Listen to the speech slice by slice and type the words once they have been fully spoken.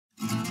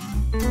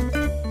If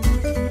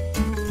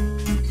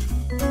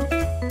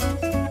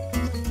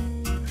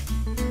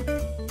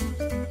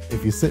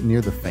you sit near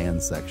the fan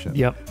section,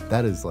 Yep.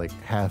 that is like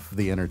half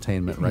the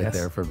entertainment right Yes.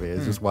 there for me.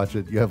 Is just watch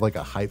it. You have like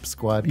a hype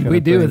squad. We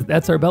do.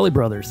 That's our Belly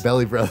Brothers.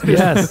 Belly Brothers.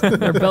 Yes,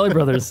 they're Belly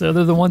Brothers. So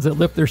they're the ones that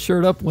lift their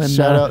shirt up when.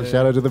 Shout out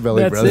to the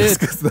Belly Brothers.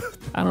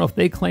 I don't know if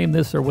they claim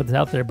this or what's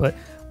out there, but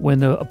when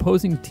the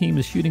opposing team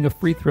is shooting a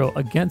free throw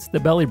against the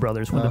Belly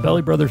Brothers, when the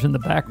Belly Brothers in the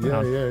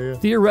background,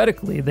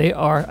 theoretically they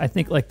are, I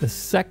think, like the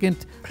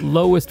second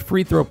lowest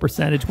free throw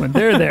percentage when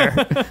they're there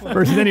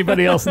versus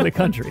anybody else in the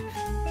country.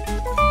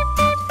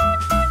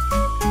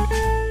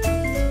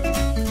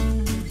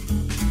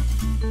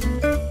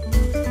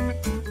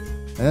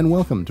 And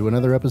welcome to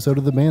another episode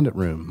of the Bandit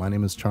Room. My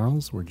name is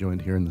Charles. We're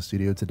joined here in the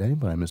studio today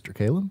by Mr.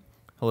 Caleb.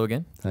 Hello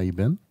again. How you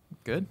been?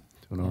 Good.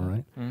 Doing all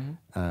right.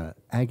 Mm-hmm.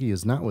 Aggie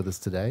is not with us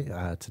today.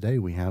 Today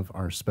we have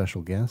our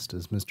special guest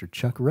is Mr.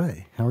 Chuck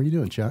Ray. How are you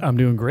doing, Chuck? I'm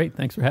doing great.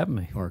 Thanks for having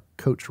me. Or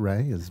Coach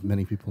Ray, as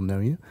many people know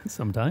you.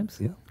 Sometimes.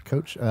 Yeah.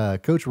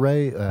 Coach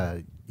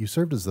Ray, you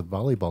served as the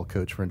volleyball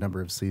coach for a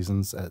number of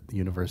seasons at the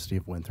University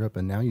of Winthrop,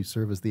 and now you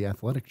serve as the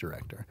athletic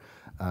director.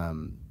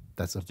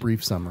 That's a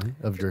brief summary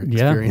of your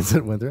experience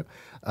at Winthrop.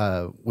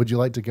 Would you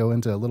like to go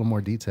into a little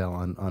more detail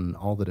on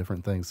all the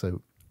different things?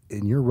 So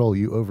in your role,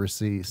 you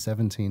oversee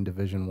 17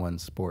 Division I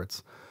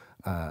sports.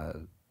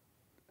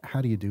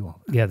 How do you do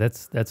all that? Yeah,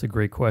 that's a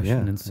great question.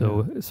 Yeah, and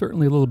so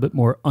certainly a little bit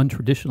more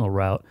untraditional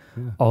route,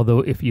 although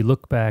if you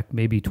look back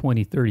maybe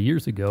 20, 30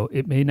 years ago,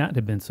 it may not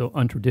have been so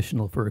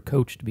untraditional for a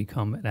coach to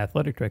become an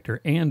athletic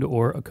director and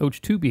or a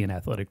coach to be an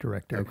athletic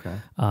director. Okay.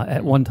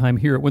 At one time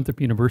here at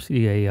Winthrop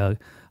University, a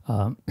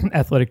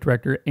athletic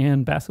director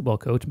and basketball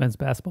coach, men's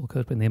basketball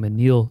coach by the name of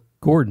Neil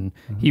Gordon.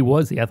 He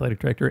was the athletic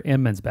director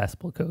and men's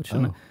basketball coach.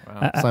 Oh,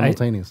 wow.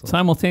 Simultaneously.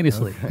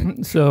 Simultaneously.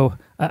 Okay. So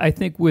I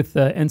think with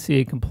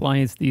NCAA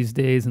compliance these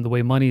days and the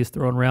way money is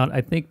thrown around,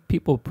 I think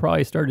people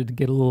probably started to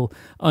get a little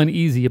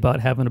uneasy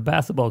about having a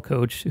basketball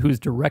coach who's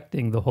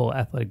directing the whole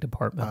athletic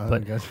department.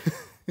 But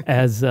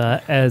as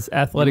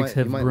athletics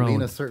have grown,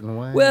 lean a certain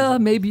way. well,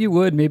 maybe you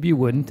would, maybe you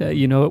wouldn't. At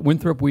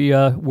Winthrop, we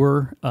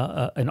were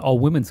an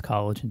all-women's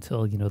college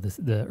until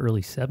the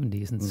early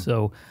 '70s, and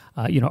so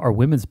our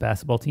women's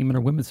basketball team and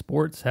our women's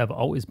sports have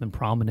always been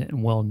prominent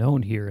and well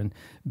known here. And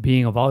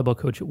being a volleyball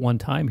coach at one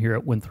time here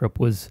at Winthrop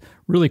was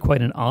really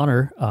quite an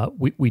honor.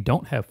 We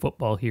don't have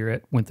football here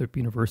at Winthrop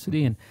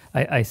University, and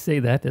I say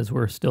that as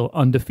we're still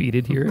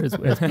undefeated here, as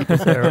people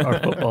say our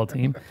football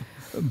team,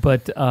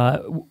 but.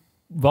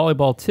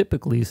 Volleyball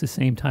typically is the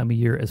same time of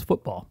year as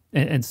football,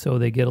 and so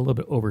they get a little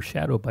bit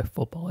overshadowed by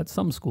football at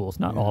some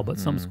schools, not all, but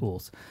some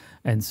schools.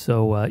 And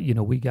so,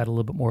 we got a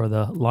little bit more of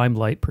the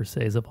limelight per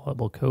se as a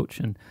volleyball coach.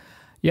 And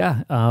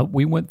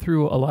we went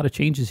through a lot of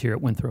changes here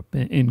at Winthrop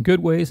in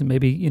good ways and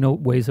maybe,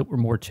 ways that were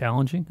more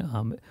challenging.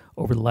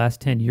 Over the last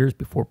 10 years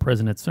before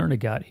President Cerna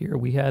got here,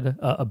 we had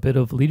a bit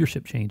of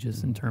leadership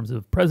changes in terms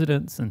of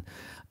presidents and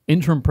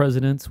interim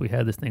presidents. We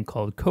had this thing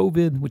called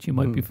COVID, which you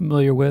might be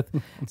familiar with.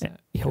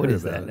 What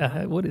is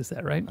that? What is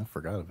that, right? I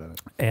forgot about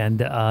it.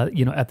 And,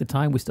 at the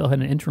time, we still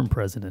had an interim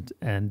president.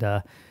 And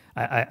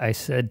I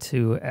said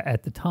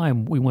at the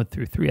time, we went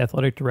through 3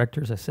 athletic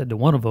directors. I said to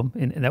one of them,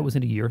 and that was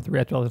in a year, 3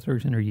 athletic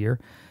directors in a year.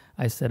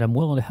 I said, I'm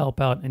willing to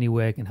help out any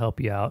way I can help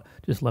you out.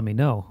 Just let me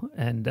know.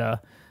 And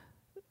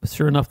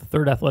sure enough, the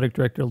 3rd athletic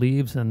director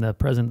leaves, and the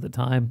president at the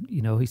time,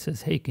 he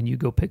says, hey, can you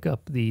go pick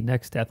up the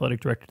next athletic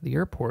director to the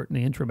airport and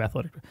the interim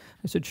athletic director?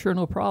 I said, sure,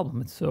 no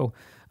problem. And so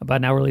about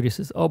an hour later, he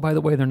says, oh, by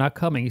the way, they're not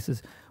coming. He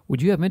says, would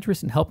you have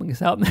interest in helping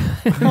us out in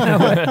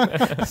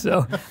that way?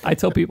 So I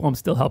tell people I'm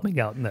still helping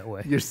out in that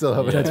way. You're still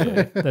helping out. That's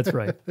right. That's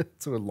right.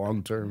 Sort of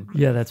long-term.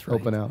 Yeah, that's right.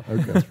 Helping out.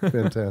 Okay,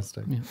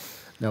 fantastic. Yeah.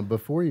 Now,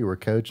 before you were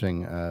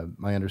coaching,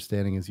 my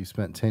understanding is you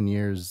spent 10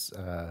 years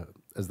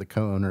as the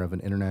co-owner of an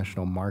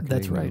international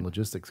marketing and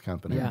logistics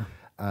company. Yeah.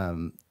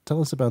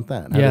 Tell us about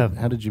that.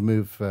 How did you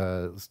move?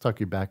 Let's talk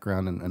your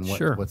background and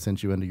what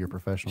sent you into your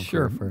professional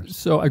career first.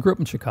 So I grew up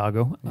in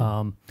Chicago.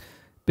 Yeah.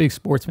 Big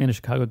sports fan in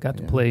Chicago. Got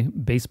to play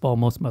baseball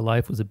most of my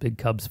life. Was a big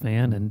Cubs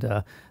fan,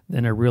 and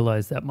then I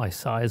realized that my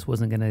size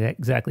wasn't going to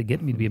exactly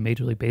get me to be a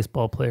Major League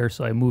Baseball player.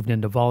 So I moved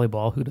into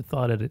volleyball. Who'd have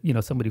thought it?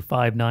 Somebody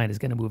 5'9" is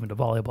going to move into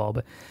volleyball.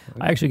 But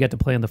I actually got to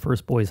play on the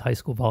first boys high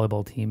school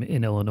volleyball team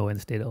in Illinois, in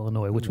the state of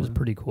Illinois, which was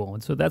pretty cool.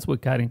 And so that's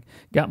what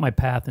got my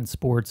path in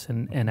sports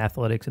and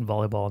athletics and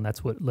volleyball, and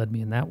that's what led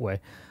me in that way.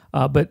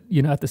 But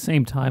at the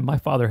same time, my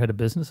father had a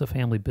business, a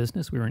family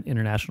business. We were an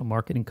international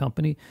marketing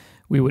company.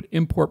 We would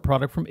import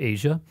product from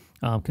Asia,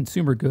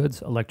 consumer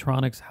goods,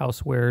 electronics,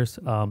 housewares,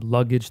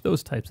 luggage,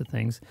 those types of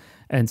things,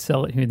 and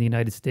sell it here in the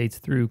United States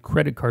through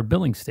credit card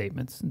billing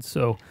statements. And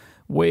so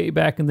way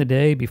back in the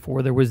day,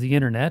 before there was the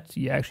internet,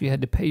 you actually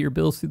had to pay your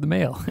bills through the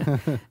mail.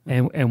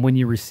 and when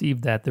you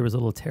received that, there was a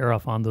little tear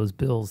off on those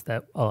bills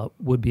that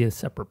would be a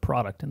separate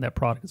product. And that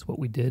product is what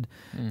we did.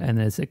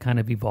 And as it kind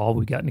of evolved,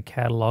 we got into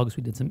catalogs,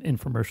 we did some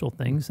infomercial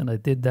things. And I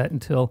did that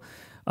until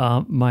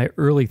my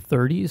early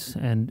 30s,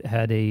 and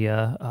had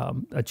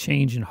a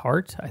change in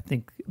heart. I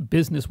think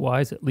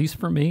business-wise, at least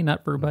for me,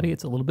 not for everybody,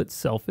 it's a little bit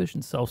selfish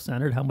and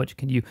self-centered. How much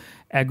can you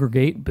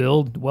aggregate,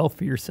 build wealth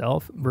for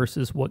yourself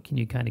versus what can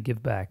you kind of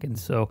give back? And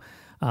so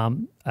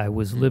I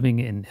was living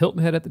in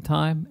Hilton Head at the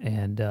time,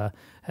 and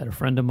had a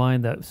friend of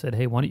mine that said,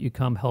 hey, why don't you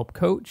come help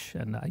coach?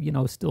 And,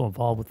 still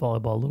involved with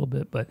volleyball a little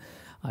bit, but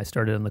I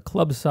started on the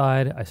club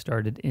side. I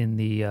started in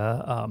the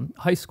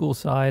high school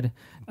side,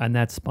 and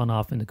that spun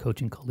off into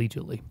coaching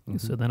collegiately.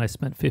 So then I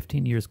spent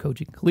 15 years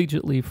coaching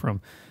collegiately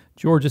from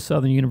Georgia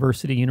Southern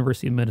University,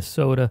 University of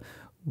Minnesota,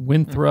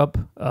 Winthrop,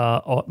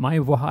 Miami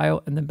of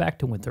Ohio, and then back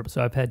to Winthrop.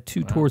 So I've had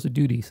two tours of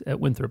duties at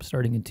Winthrop.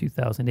 Starting in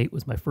 2008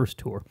 was my first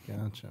tour.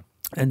 Gotcha.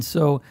 And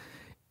so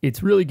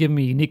it's really given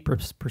me a unique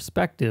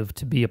perspective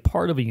to be a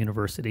part of a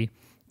university,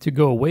 to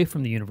go away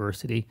from the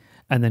university,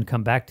 and then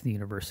come back to the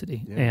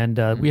university. Yeah.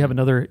 And we have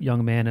another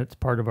young man that's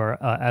part of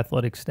our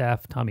athletic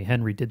staff, Tommy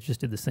Henry, did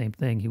the same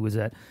thing. He was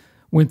at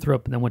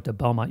Winthrop and then went to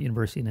Belmont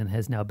University and then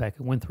has now back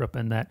at Winthrop.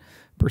 And that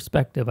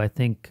perspective, I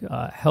think,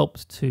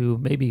 helps to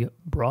maybe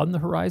broaden the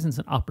horizons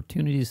and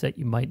opportunities that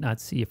you might not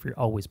see if you're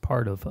always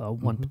part of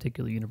one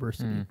particular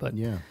university. But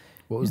yeah.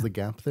 What was the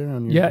gap there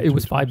on your? Yeah, it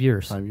was 5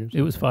 years. 5 years.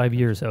 It was 5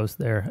 years I was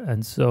there.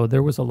 And so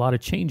there was a lot of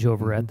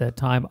changeover at that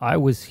time. I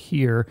was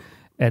here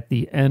at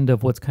the end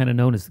of what's kind of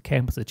known as the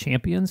Campus of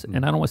Champions.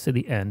 And I don't want to say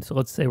the end. So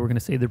let's say we're going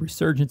to say the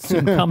resurgence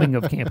soon coming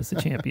of Campus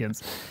of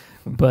Champions.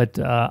 But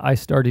I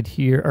started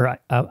here, or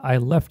I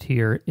left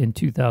here in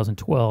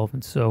 2012.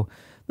 And so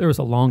there was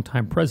a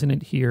longtime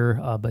president here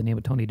by the name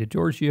of Tony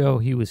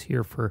DiGiorgio. He was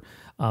here for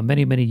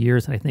many, many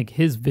years. And I think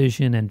his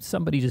vision, and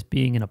somebody just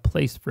being in a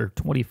place for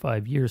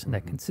 25 years and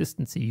that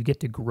consistency, you get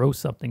to grow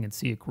something and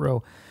see it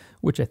grow,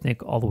 which I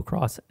think all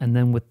across. And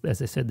then with,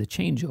 as I said, the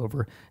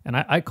changeover, and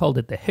I called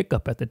it the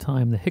hiccup at the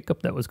time, the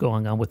hiccup that was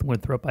going on with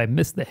Winthrop. I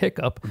missed the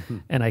hiccup,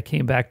 and I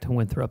came back to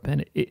Winthrop,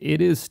 and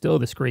it is still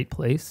this great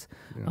place.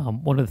 Yeah.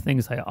 One of the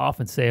things I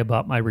often say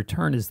about my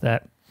return is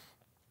that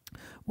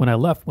when I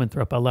left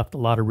Winthrop, I left a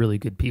lot of really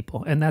good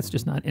people. And that's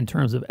just not in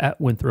terms of at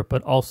Winthrop,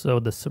 but also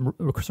the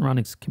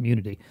surrounding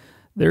community.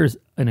 There's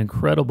an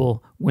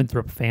incredible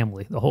Winthrop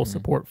family, the whole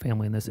support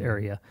family in this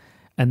area.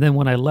 And then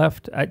when I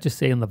left, I just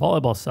say on the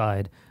volleyball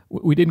side,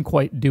 we didn't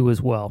quite do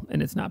as well.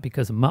 And it's not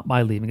because of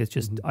my leaving. It's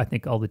just, I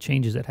think, all the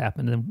changes that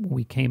happened. And when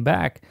we came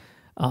back,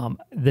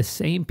 the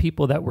same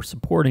people that were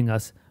supporting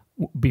us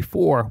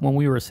before, when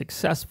we were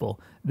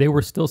successful, they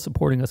were still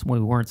supporting us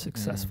when we weren't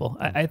successful.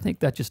 I think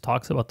that just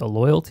talks about the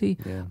loyalty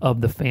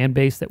of the fan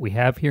base that we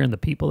have here and the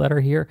people that are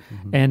here.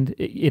 And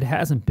it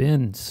hasn't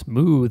been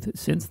smooth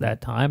since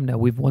that time. Now,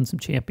 we've won some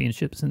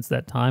championships since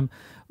that time,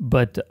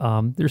 but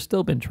there's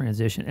still been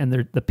transition, and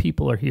the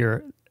people are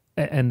here.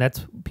 And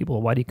that's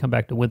people, why do you come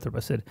back to Winthrop? I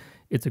said,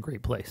 it's a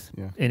great place.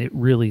 Yeah. And it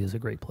really is a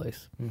great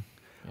place. Yeah.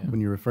 Yeah. When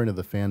you refer to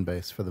the fan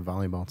base for the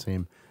volleyball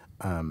team,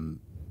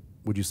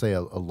 would you say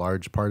a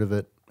large part of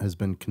it has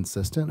been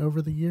consistent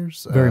over the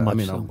years? Very much. I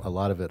mean, so. a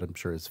lot of it, I'm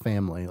sure, is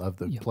family of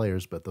the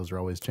players, but those are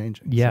always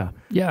changing. Yeah, so,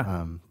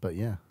 yeah. But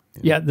yeah.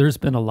 Yeah, there's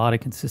been a lot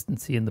of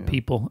consistency in the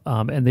people,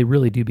 and they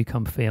really do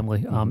become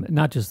family.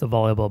 Not just the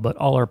volleyball, but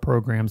all our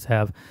programs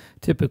have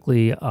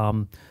typically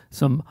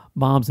some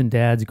moms and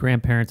dads,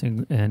 grandparents,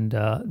 and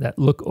that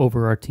look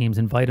over our teams,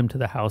 invite them to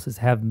the houses,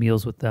 have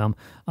meals with them,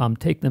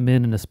 take them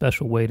in a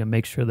special way to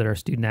make sure that our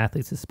student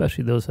athletes,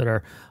 especially those that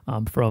are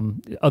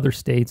from other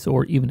states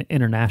or even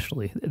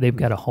internationally, they've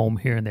got a home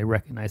here and they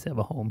recognize they have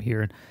a home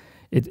here. And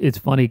it's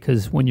funny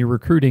because when you're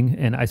recruiting,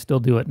 and I still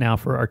do it now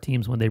for our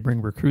teams when they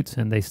bring recruits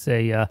in, they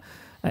say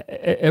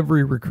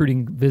every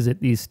recruiting visit,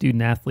 these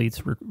student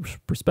athletes,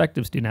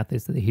 prospective student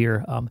athletes that they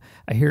hear,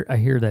 I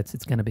hear that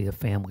it's going to be a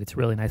family. It's a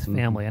really nice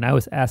family. And I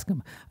always ask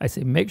them, I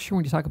say, make sure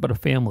when you talk about a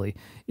family,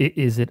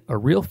 is it a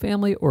real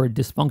family or a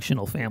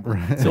dysfunctional family?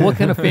 So what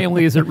kind of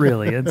family is it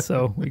really? And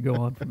so we go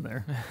on from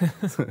there.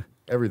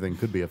 Everything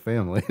could be a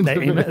family.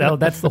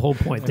 That's the whole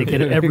point. They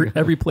get it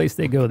every place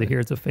they go, they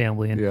hear it's a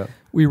family. And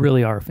we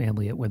really are a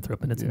family at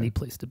Winthrop, and it's a neat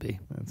place to be.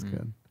 That's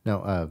good.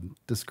 Now,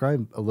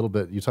 describe a little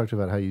bit, you talked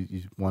about how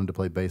you wanted to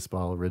play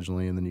baseball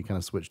originally, and then you kind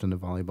of switched into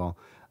volleyball.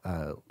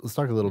 Let's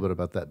talk a little bit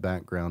about that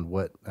background.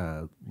 What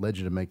led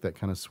you to make that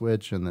kind of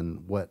switch, and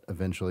then what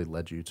eventually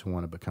led you to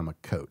want to become a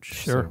coach?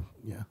 Sure.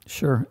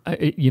 Sure.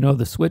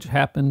 The switch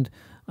happened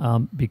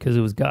because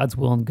it was God's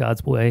will and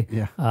God's way.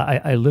 Yeah.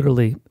 I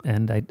literally,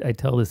 and I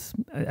tell this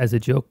as a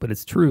joke, but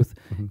it's truth,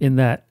 in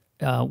that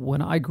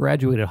when I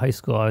graduated high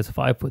school, I was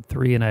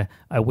 5'3", and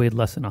I weighed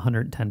less than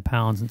 110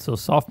 pounds. And so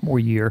sophomore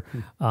year,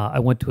 I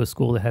went to a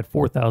school that had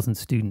 4,000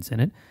 students in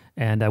it.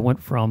 And I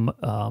went from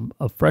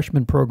a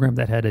freshman program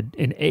that had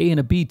an A and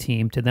a B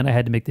team to then I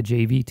had to make the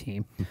JV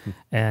team.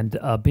 And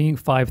being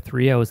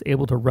 5'3", I was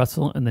able to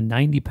wrestle in the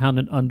 90-pound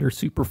and under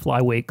super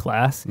flyweight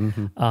class.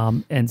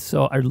 And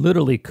so I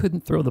literally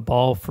couldn't throw the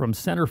ball from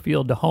center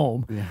field to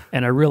home.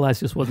 And I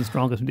realized this wasn't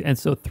strong enough. And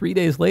so 3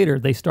 days later,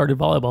 they started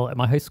volleyball at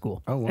my high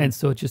school. Oh, wow. And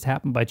so it just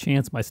happened by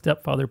chance. My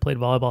stepfather played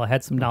volleyball. I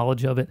had some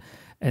knowledge of it.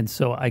 And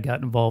so I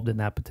got involved in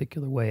that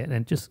particular way.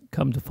 And just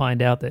come to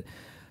find out that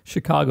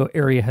Chicago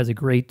area has a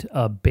great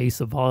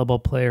base of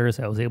volleyball players.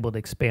 I was able to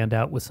expand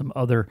out with some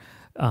other,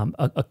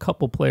 a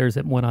couple players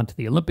that went onto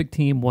the Olympic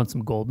team, won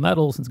some gold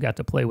medals and got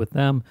to play with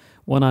them,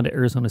 went on to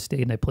Arizona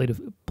State, and I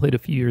played a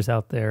few years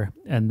out there.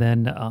 And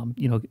then,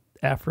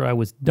 after I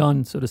was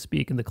done, so to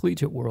speak, in the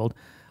collegiate world,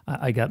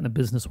 I got in the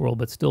business world,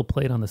 but still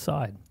played on the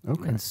side.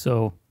 Okay. And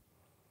so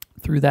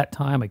through that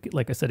time,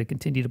 like I said, I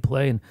continued to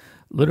play. And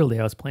literally,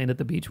 I was playing at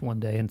the beach one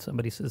day, and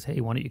somebody says,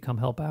 "Hey, why don't you come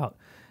help out?"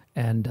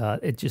 And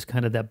it just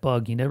kind of that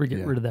bug. You never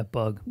get rid of that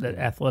bug, that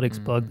athletics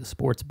bug, the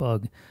sports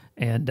bug.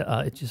 And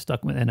it just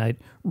stuck with me. And I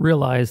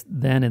realized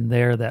then and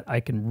there that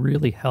I can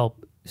really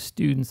help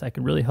students. I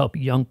can really help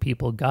young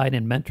people, guide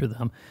and mentor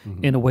them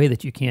in a way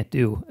that you can't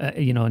do.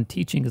 And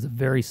teaching is a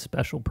very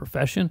special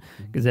profession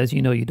because, as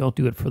you know, you don't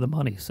do it for the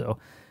money. So,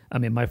 I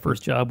mean, my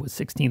first job was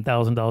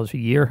 $16,000 a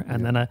year,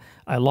 and then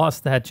I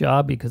lost that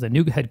job because a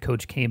new head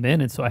coach came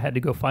in, and so I had to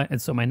go find. And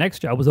so my next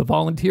job was a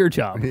volunteer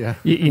job. And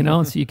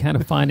so you kind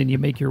of find and you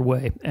make your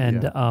way,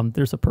 and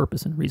there's a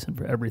purpose and reason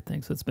for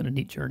everything. So it's been a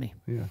neat journey.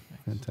 Yeah,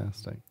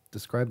 fantastic.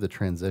 Describe the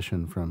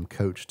transition from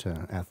coach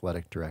to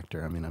athletic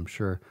director. I mean, I'm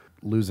sure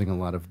losing a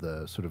lot of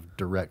the sort of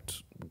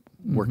direct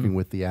working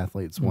with the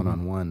athletes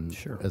one-on-one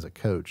as a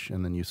coach,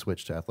 and then you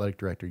switch to athletic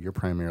director, you're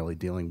primarily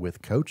dealing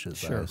with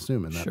coaches, I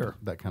assume, in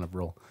that kind of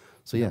role.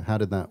 So, how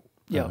did that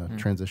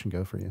transition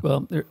go for you?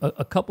 Well, there are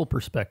a couple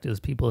perspectives.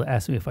 People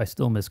ask me if I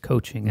still miss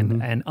coaching,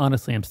 and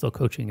honestly, I'm still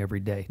coaching every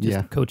day,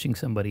 just coaching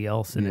somebody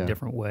else in a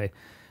different way.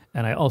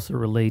 And I also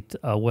relate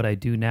what I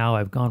do now.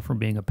 I've gone from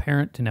being a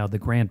parent to now the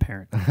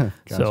grandparent. Gotcha.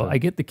 So I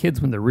get the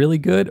kids when they're really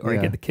good, or I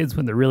get the kids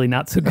when they're really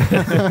not so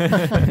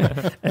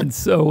good. And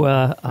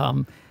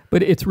so,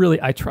 but it's really,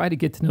 I try to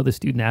get to know the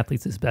student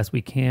athletes as best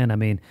we can. I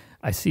mean,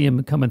 I see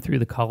them coming through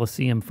the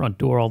Coliseum front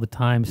door all the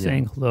time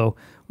saying hello.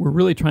 We're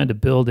really trying to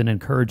build an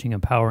encouraging,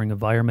 empowering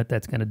environment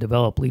that's going to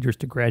develop leaders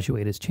to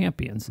graduate as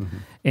champions.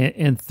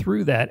 And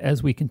through that,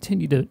 as we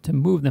continue to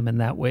move them in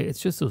that way, it's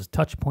just those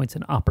touch points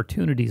and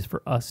opportunities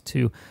for us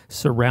to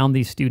surround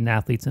these student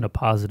athletes in a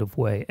positive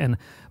way. And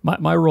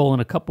my role in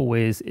a couple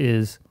ways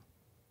is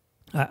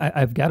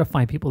I've got to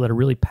find people that are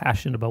really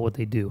passionate about what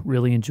they do,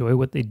 really enjoy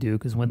what they do,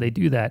 because when they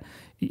do that,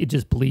 it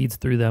just bleeds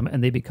through them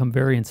and they become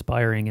very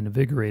inspiring and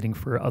invigorating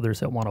for others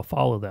that want to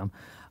follow them.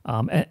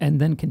 And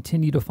then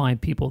continue to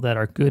find people that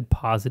are good,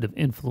 positive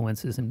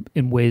influences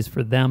in ways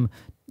for them,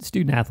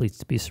 student athletes,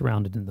 to be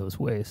surrounded in those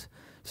ways.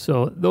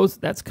 So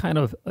that's kind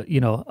of,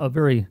 a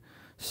very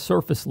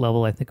surface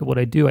level, I think, of what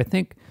I do. I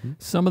think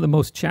some of the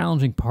most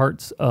challenging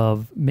parts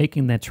of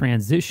making that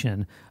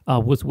transition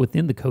was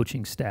within the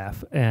coaching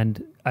staff.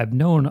 And I've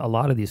known a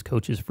lot of these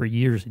coaches for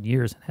years and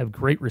years and have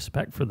great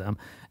respect for them.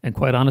 And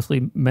quite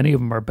honestly, many of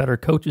them are better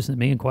coaches than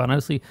me, and quite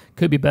honestly,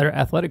 could be better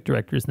athletic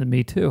directors than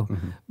me too.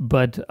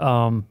 But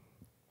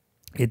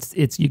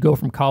it's you go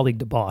from colleague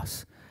to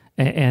boss.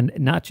 And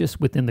not just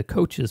within the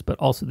coaches, but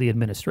also the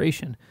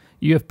administration.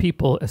 You have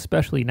people,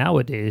 especially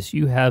nowadays,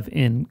 you have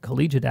in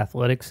collegiate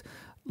athletics,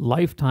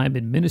 lifetime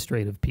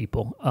administrative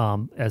people.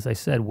 As I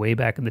said, way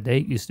back in the day,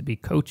 it used to be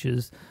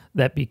coaches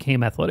that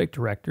became athletic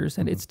directors,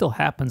 and it still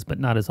happens, but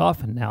not as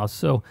often now.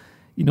 So,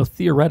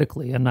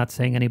 theoretically, I'm not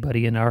saying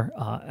anybody in our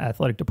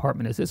athletic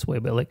department is this way,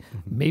 but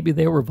maybe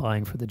they were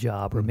vying for the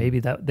job, or maybe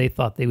that they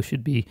thought they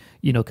should be,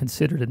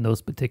 considered in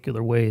those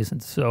particular ways.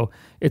 And so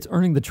it's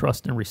earning the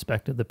trust and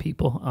respect of the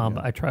people.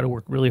 I try to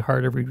work really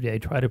hard every day,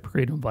 try to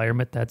create an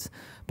environment that's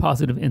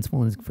positive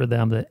influence for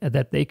them,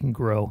 that they can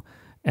grow.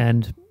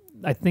 And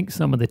I think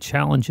some of the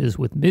challenges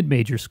with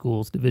mid-major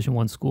schools, Division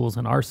I schools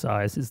in our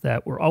size, is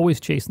that we're always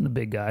chasing the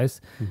big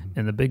guys,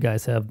 and the big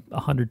guys have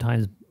 100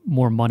 times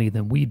more money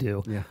than we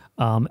do.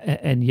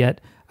 And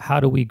yet,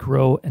 how do we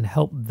grow and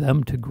help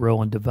them to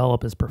grow and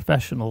develop as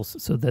professionals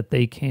so that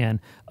they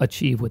can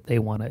achieve what they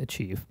want to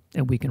achieve,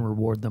 and we can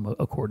reward them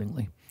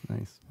accordingly?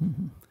 Nice.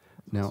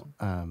 Now,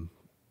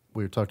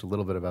 we talked a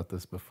little bit about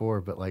this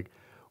before, but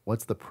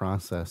what's the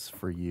process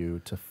for you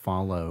to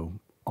follow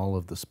all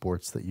of the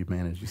sports that you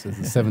manage? You said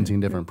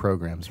 17 different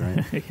programs,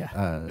 right?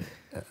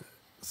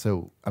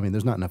 So, I mean,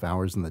 there's not enough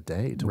hours in the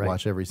day to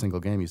watch every single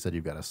game. You said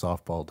you've got a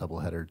softball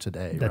doubleheader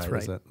today, That's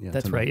right? right.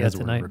 That's right. As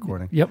we're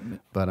recording. Yep.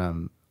 But,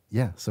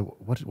 so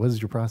what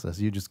is your process?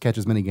 You just catch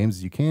as many games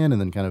as you can and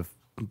then kind of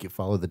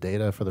follow the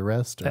data for the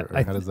rest, or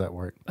how does that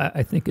work?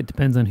 I think it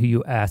depends on who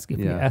you ask. If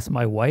you ask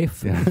my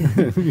wife,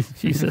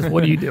 she says,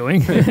 "What are you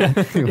doing?"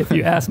 If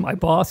you ask my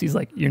boss, he's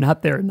like, "You're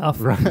not there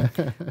enough." Right.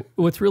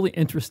 What's really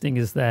interesting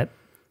is that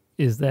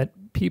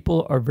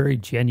people are very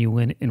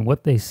genuine in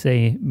what they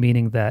say,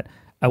 meaning that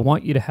I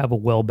want you to have a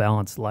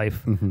well-balanced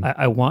life.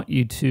 I want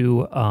you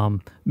to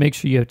make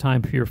sure you have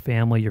time for your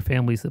family. Your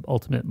family's the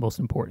ultimate, most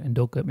important. And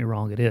don't get me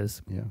wrong, it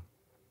is. Yeah.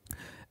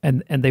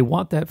 And they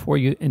want that for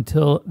you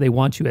until they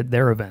want you at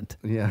their event.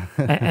 Yeah.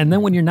 And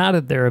then when you're not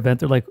at their event,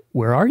 they're like,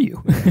 where are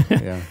you?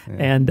 Yeah.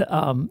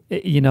 And,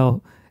 you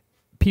know,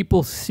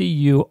 people see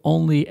you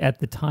only at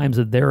the times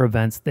of their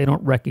events. They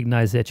don't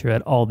recognize that you're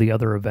at all the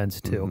other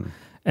events too.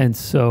 And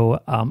so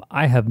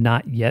I have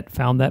not yet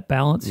found that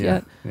balance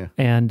yet. Yeah.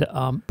 And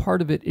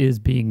part of it is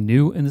being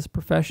new in this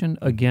profession,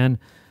 again,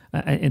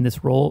 in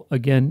this role,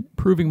 again,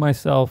 proving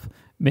myself,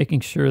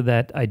 making sure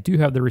that I do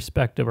have the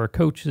respect of our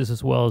coaches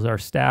as well as our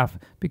staff,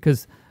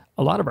 because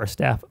a lot of our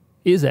staff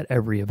is at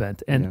every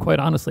event. And quite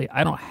honestly,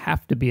 I don't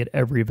have to be at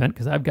every event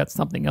because I've got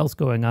something else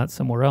going on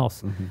somewhere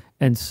else.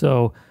 And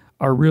so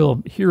our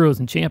real heroes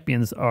and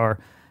champions are,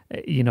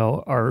 you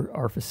know,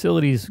 our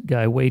facilities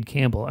guy, Wade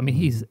Campbell. I mean,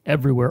 he's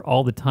everywhere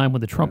all the time. When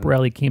the Trump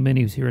rally came in,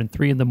 he was here in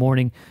 3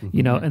 a.m,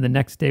 you know, and the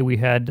next day we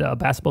had a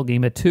basketball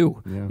game at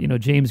 2. You know,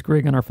 James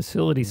Grigg on our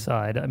facility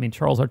side. I mean,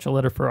 Charles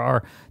Archuleta for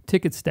our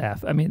ticket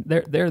staff. I mean,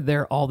 they're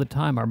there all the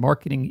time. Our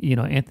marketing, you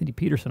know, Anthony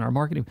Peterson, our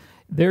marketing,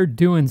 they're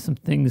doing some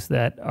things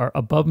that are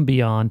above and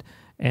beyond.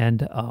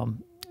 And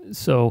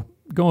so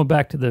going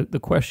back to the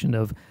question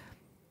of,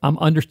 I'm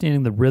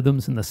understanding the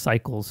rhythms and the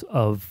cycles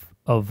of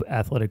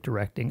athletic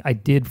directing. I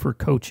did for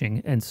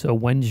coaching. And so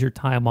when's your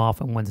time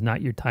off and when's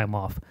not your time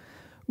off?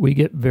 We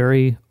get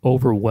very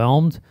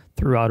overwhelmed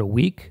throughout a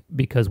week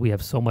because we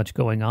have so much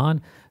going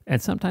on.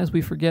 And sometimes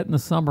we forget in the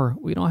summer,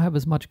 we don't have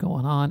as much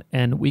going on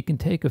and we can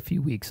take a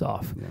few weeks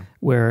off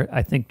where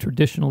I think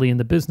traditionally in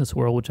the business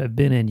world, which I've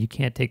been in, you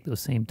can't take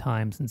those same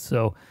times. And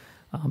so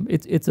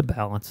it's a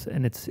balance,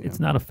 and it's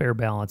not a fair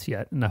balance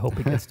yet. And I hope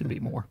it gets to be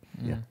more.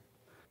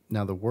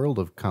 Now, the world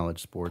of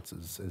college sports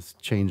is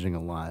changing a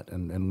lot,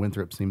 and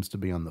Winthrop seems to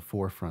be on the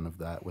forefront of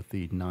that with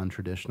the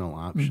non-traditional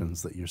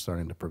options that you're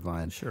starting to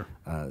provide. Sure.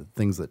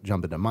 Things that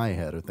jump into my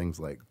head are things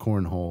like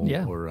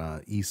cornhole or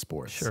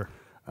esports. Sure.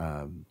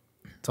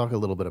 Talk a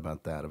little bit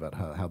about that, about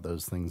how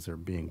those things are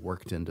being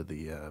worked into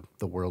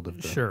the world of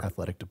the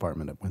athletic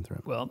department at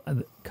Winthrop. Well,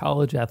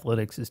 college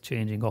athletics is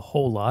changing a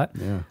whole lot.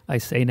 I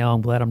say now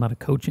I'm glad I'm not a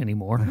coach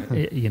anymore.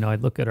 You know, I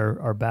look at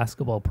our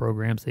basketball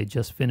programs. They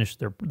just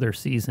finished their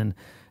season,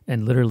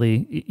 and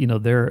literally, you know,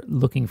 they're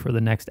looking for the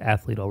next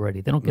athlete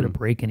already. They don't get a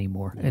break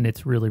anymore, and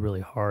it's really,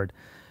 really hard.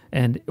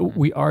 And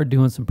we are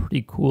doing some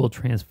pretty cool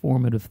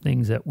transformative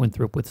things at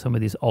Winthrop with some of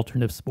these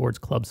alternative sports,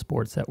 club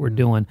sports that we're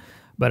doing.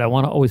 But I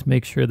want to always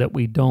make sure that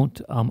we don't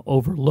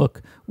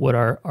overlook what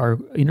our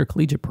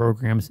intercollegiate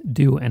programs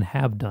do and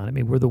have done. I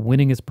mean, we're the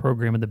winningest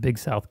program in the Big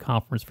South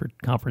Conference for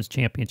conference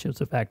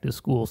championships of active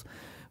schools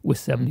with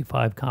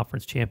 75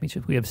 conference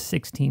championships. We have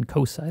 16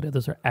 COSIDA.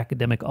 Those are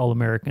academic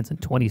All-Americans, and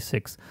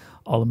 26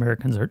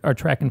 All-Americans. Our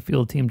track and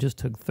field team just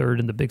took 3rd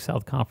in the Big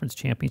South Conference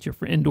championship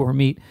for indoor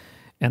meet.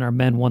 And our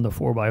men won the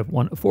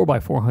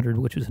 4x400,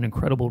 which was an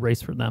incredible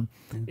race for them.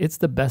 It's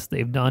the best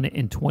they've done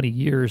in 20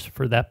 years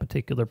for that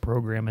particular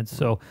program. And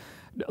so,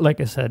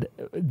 like I said,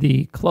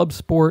 the club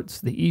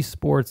sports, the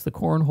esports, the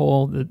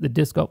cornhole, the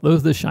disc golf, those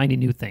are the shiny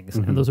new things.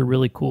 And those are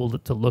really cool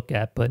to look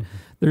at. But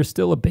there's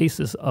still a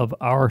basis of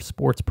our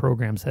sports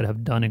programs that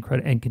have done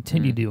incredible and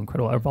continue to do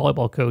incredible. Our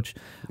volleyball coach,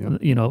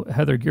 you know,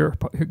 Heather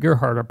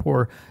Gerhardt, our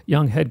poor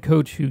young head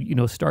coach who, you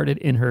know, started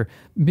in her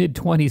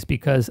mid-20s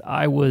because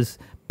I was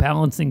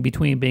balancing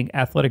between being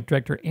athletic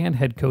director and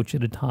head coach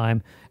at a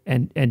time,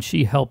 and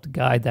she helped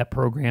guide that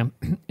program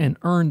and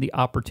earned the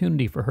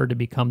opportunity for her to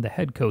become the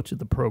head coach of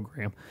the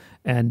program.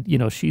 And, you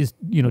know, she's,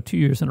 you know, 2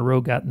 years in a row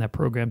gotten that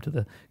program to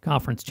the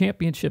conference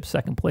championship,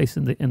 2nd place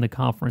in the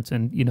conference,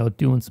 and, you know,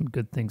 doing some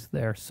good things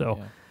there. So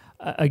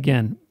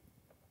again,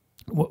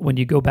 when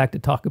you go back to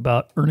talk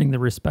about earning the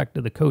respect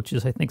of the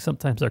coaches, I think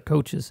sometimes our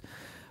coaches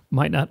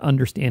might not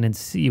understand and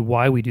see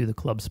why we do the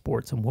club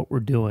sports and what we're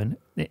doing.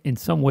 In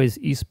some ways,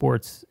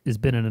 esports has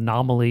been an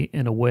anomaly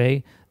in a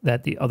way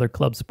that the other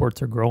club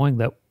sports are growing,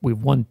 that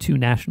we've won 2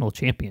 national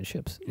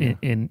championships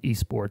in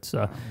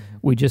esports.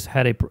 We just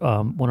had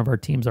one of our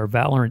teams, our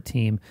Valorant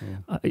team,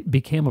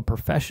 became a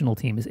professional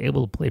team, is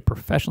able to play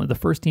professionally. The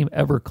first team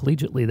ever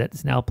collegiately that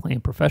is now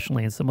playing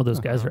professionally, and some of those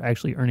guys are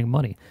actually earning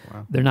money.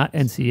 They're not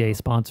NCAA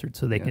sponsored,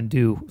 so they can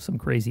do some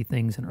crazy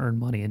things and earn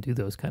money and do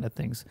those kind of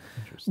things,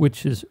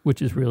 which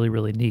is really,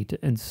 really neat.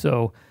 And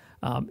so,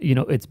 you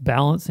know, it's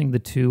balancing the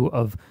two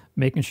of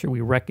making sure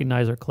we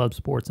recognize our club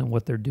sports and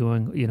what they're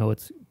doing. You know,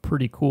 it's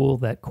pretty cool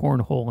that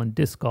cornhole and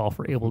disc golf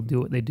are able to do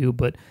what they do,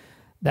 but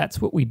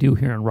that's what we do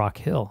here in Rock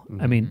Hill.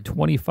 I mean,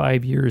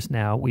 25 years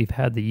now, we've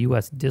had the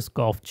U.S. Disc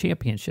Golf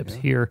Championships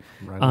here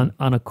on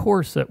a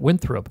course at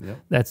Winthrop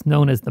that's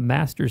known as the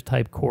Masters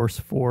type course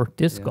for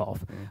disc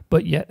golf.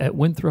 But yet at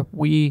Winthrop,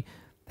 we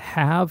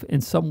have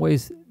in some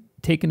ways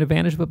taken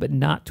advantage of it, but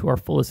not to our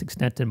fullest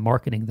extent in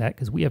marketing that,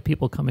 because we have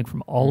people coming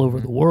from all over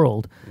the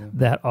world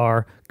that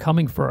are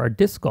coming for our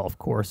disc golf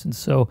course. And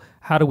so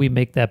how do we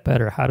make that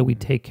better? How do we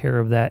take care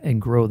of that and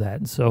grow that?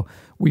 And so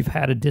we've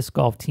had a disc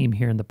golf team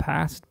here in the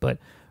past, but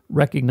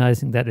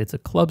recognizing that it's a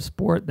club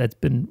sport that's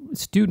been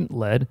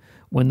student-led.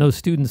 When those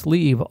students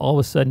leave, all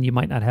of a sudden you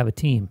might not have a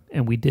team,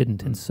 and we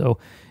didn't. And so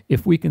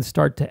if we can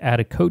start to add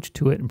a coach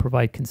to it and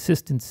provide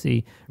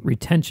consistency,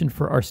 retention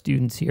for our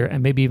students here,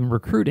 and maybe even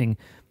recruiting,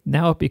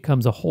 now it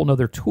becomes a whole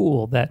nother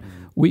tool that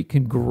we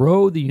can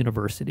grow the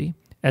university.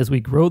 As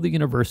we grow the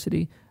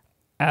university,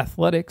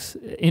 athletics,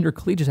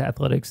 intercollegiate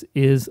athletics,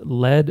 is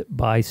led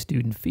by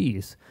student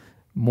fees.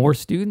 More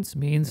students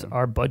means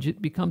our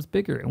budget becomes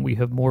bigger, and we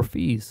have more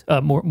fees,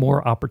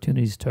 more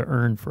opportunities to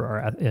earn for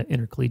our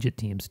intercollegiate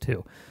teams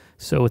too.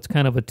 So it's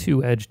kind of a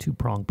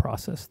two-pronged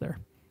process there.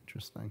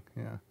 Interesting.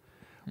 Yeah.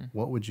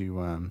 What would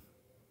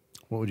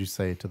you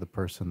say to the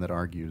person that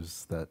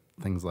argues that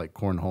things like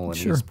cornhole and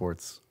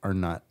esports are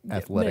not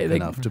athletic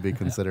enough to be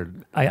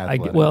considered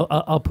athletic?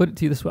 I'll put it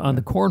to you this way. On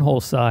the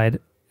cornhole side,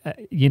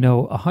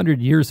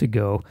 100 years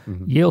ago,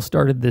 Yale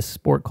started this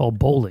sport called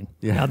bowling.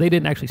 Yeah. Now, they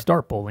didn't actually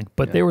start bowling,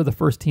 but they were the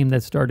first team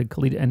that started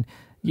collegiate. And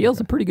Yale's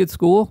a pretty good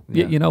school.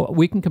 Yeah.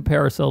 We can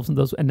compare ourselves in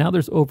those. And now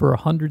there's over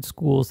 100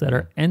 schools that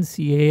are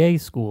NCAA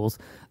schools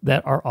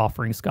that are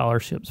offering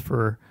scholarships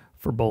for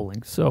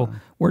bowling. So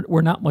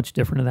we're not much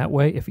different in that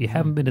way. If you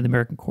haven't been to the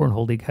American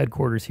Cornhole League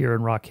headquarters here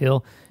in Rock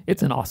Hill,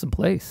 it's an awesome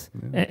place.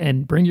 Yeah.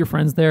 And bring your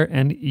friends there,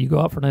 and you go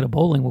out for a night of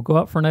bowling. We'll go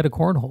out for a night of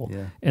cornhole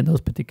in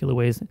those particular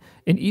ways.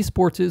 And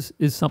esports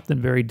is something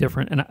very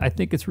different. And I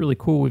think it's really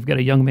cool. We've got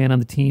a young man on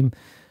the team.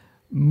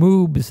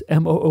 Moobs,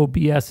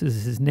 M-O-O-B-S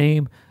is his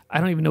name. I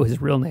don't even know his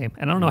real name,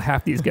 and I don't know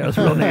half these guys'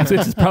 real names,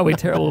 which is probably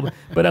terrible.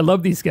 But I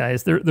love these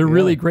guys. They're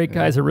really great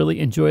guys. I really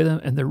enjoy them,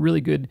 and they're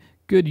really good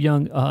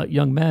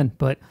young men.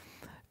 But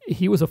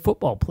he was a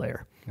football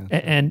player,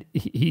 and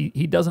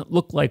he doesn't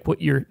look like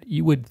what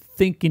you would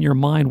think in your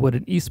mind what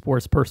an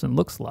esports person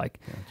looks like.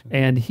 Gotcha.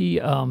 And he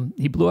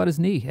blew out his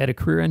knee, had a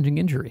career-ending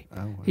injury.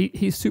 Oh, wow.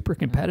 He's super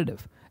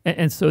competitive,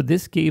 and so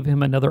this gave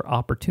him another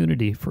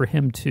opportunity for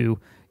him to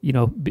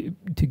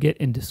to get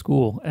into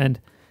school. And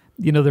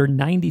there are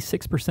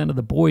 96% of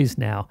the boys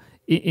now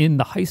in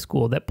the high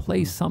school that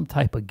play some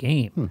type of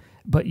game,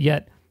 but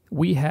yet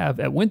we have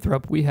at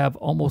Winthrop, we have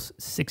almost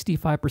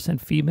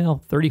 65%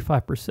 female,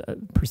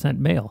 35%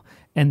 male.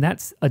 And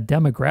that's a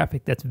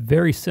demographic that's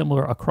very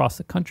similar across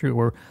the country,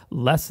 where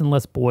less and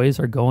less boys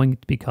are going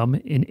to become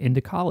into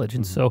college.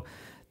 And so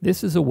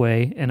this is a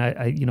way, and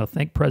I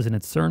thank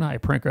President Cerna,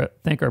 I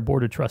thank our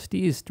board of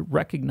trustees to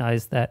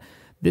recognize that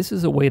this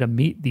is a way to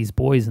meet these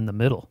boys in the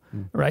middle,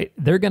 right?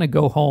 They're going to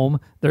go home,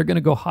 they're going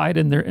to go hide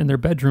in their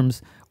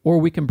bedrooms, or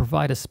we can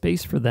provide a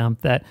space for them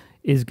that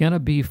is going to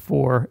be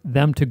for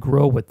them to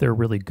grow what they're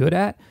really good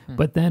at,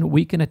 but then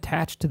we can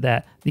attach to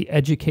that the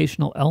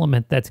educational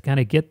element that's going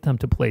to get them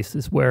to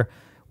places where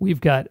we've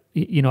got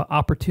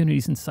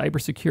opportunities in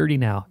cybersecurity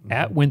now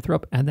at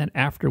Winthrop, and then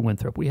after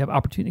Winthrop, we have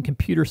opportunity in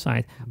computer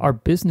science, our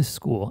business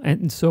school.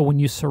 And so when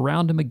you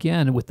surround them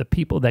again with the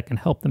people that can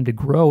help them to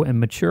grow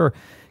and mature,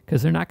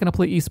 because they're not going to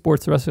play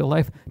esports the rest of their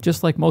life,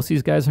 just like most of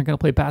these guys aren't going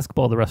to play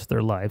basketball the rest of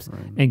their lives,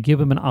 and give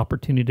them an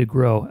opportunity to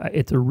grow.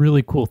 It's a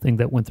really cool thing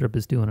that Winthrop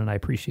is doing, and I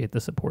appreciate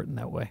the support in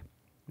that way.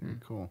 Very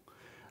cool.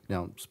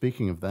 Now,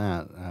 speaking of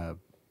that,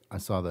 I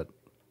saw that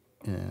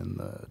in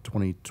the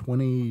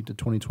 2020 to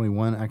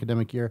 2021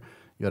 academic year,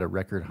 you had a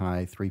record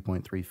high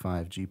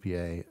 3.35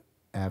 GPA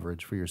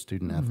average for your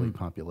student athlete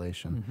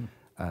population.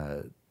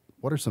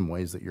 What are some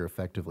ways that you're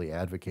effectively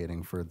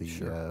advocating for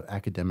the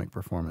academic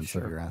performance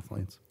of your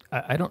athletes?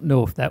 I don't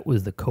know if that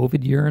was the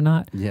COVID year or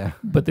not. Yeah.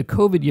 But the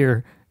COVID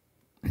year,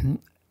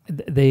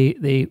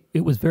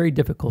 it was very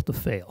difficult to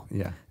fail.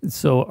 Yeah.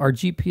 So our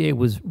GPA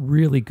was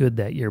really good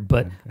that year,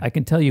 but I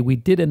can tell you we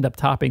did end up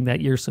topping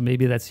that year, so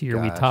maybe that's the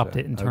year we topped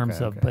it in terms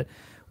of, but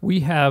we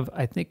have,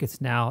 I think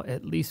it's now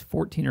at least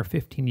 14 or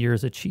 15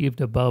 years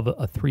achieved above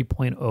a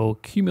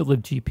 3.0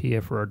 cumulative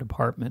GPA for our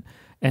department.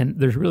 And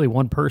there's really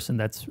one person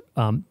that's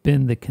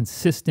been the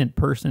consistent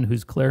person,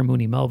 who's Claire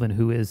Mooney Melvin,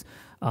 who has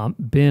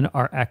been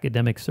our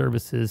academic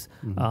services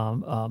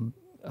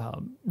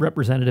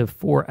representative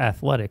for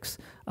athletics.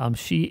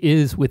 She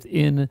is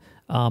within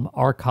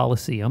our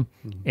Coliseum,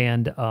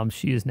 and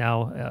she is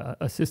now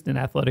assistant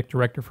athletic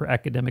director for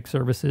academic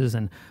services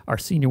and our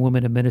senior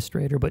woman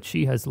administrator, but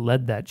she has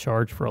led that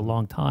charge for a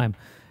long time.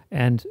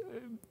 And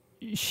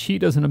she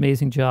does an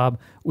amazing job.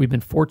 We've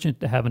been fortunate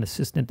to have an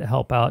assistant to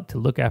help out, to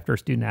look after our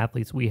student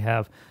athletes. We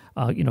have,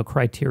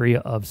 criteria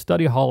of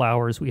study hall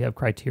hours. We have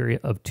criteria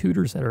of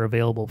tutors that are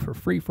available for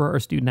free for our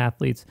student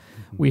athletes.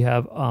 We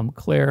have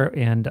Claire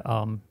and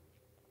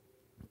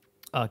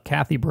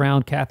Kathy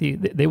Brown. Kathy,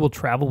 they will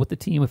travel with the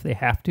team if they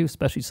have to,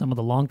 especially some of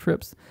the long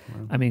trips.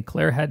 Wow. I mean,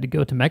 Claire had to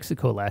go to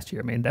Mexico last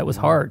year. I mean, that was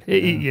hard,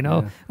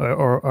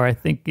 Or I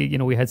think,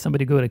 we had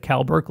somebody go to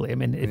Cal Berkeley. I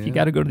mean, if you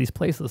got to go to these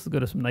places, let's go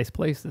to some nice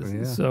places.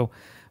 Yeah. So,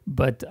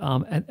 but,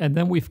 and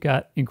then we've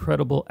got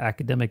incredible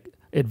academic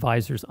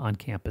advisors on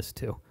campus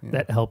too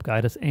that help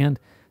guide us, and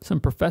some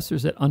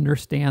professors that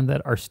understand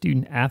that our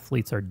student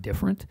athletes are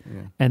different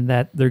and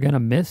that they're going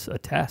to miss a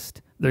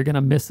test. They're going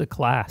to miss a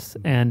class.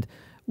 And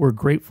we're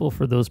grateful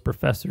for those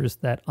professors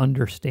that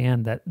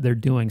understand that they're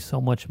doing so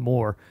much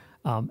more,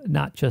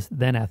 not just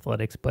than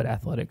athletics, but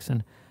athletics.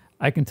 And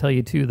I can tell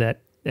you too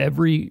that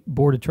every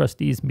board of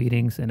trustees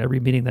meetings and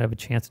every meeting that I have a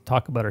chance to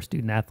talk about our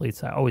student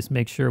athletes, I always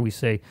make sure we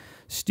say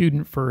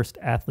student first,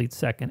 athlete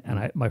second,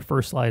 and my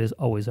first slide is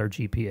always our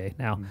GPA.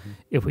 Now,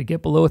 if we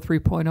get below a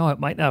 3.0, it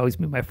might not always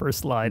be my first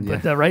slide,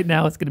 but right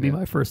now it's going to be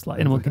my first slide,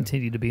 and it will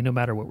continue to be no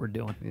matter what we're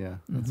doing. Yeah,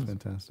 that's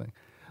fantastic.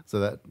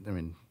 So that, I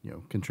mean,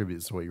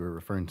 contributes to what you were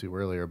referring to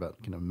earlier about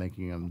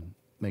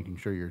making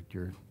sure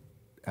your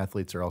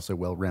athletes are also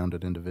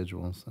well-rounded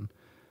individuals, and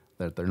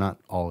that they're not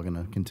all going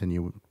to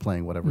continue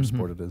playing whatever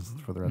sport it is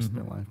for the rest of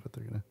their life, but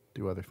they're going to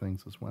do other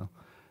things as well.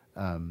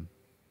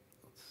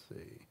 Let's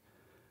see.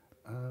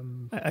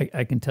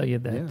 I can tell you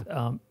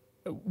that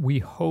we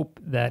hope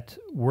that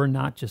we're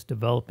not just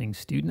developing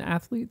student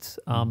athletes.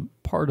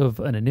 Part of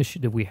an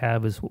initiative we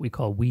have is what we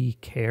call We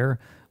Care.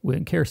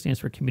 CARE stands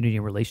for Community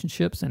and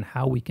Relationships, and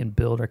how we can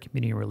build our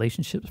community and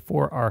relationships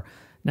for our,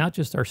 not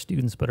just our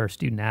students, but our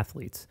student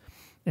athletes.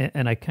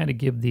 And I kind of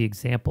give the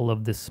example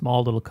of this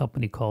small little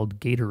company called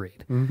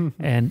Gatorade.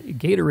 And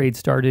Gatorade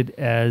started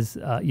as,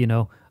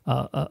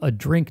 a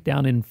drink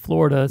down in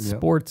Florida,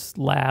 sports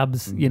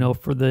labs,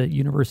 for the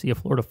University of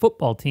Florida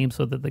football team,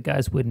 so that the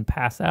guys wouldn't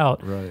pass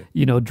out,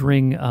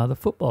 during the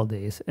football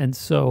days. And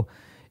so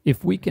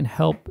if we can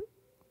help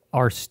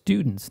our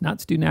students,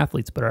 not student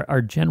athletes, but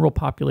our general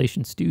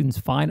population students,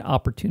 find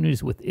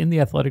opportunities within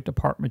the athletic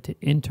department to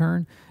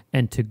intern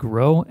and to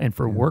grow, and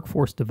for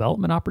workforce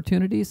development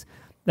opportunities,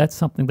 that's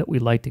something that we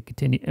like to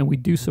continue. And we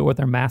do so with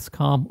our mass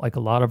comm, like a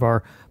lot of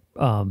our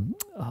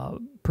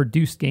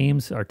produced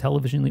games, our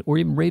television or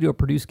even radio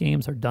produced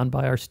games are done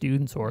by our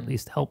students, or at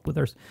least help with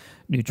our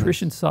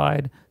nutrition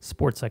side,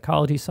 sports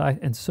psychology side.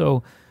 And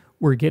so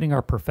we're getting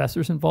our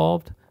professors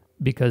involved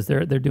because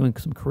they're doing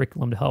some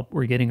curriculum to help.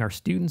 We're getting our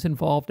students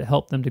involved to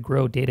help them to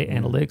grow data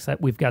analytics.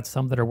 We've got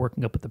some that are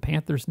working up with the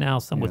Panthers now,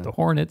 some with the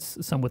Hornets,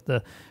 some with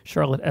the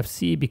Charlotte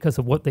FC because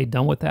of what they've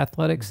done with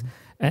athletics.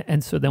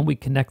 And so then we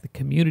connect the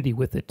community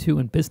with it too,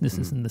 and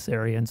businesses in this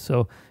area. And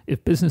so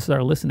if businesses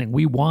are listening,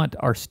 we want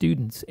our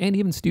students and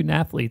even student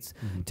athletes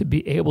to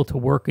be able to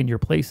work in your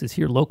places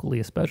here locally,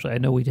 especially. I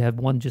know we have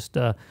one just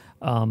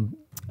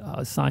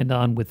signed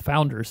on with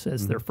Founders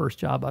as their first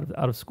job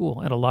out of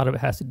school. And a lot of it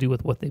has to do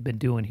with what they've been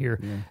doing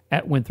here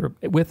at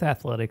Winthrop with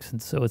athletics.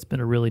 And so it's been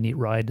a really neat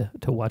ride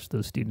to watch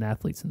those student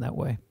athletes in that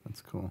way.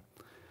 That's cool.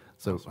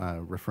 So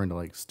referring to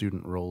like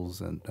student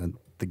roles and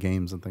the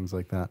games and things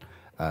like that,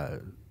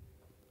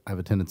 I've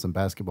attended some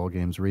basketball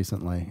games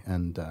recently,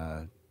 and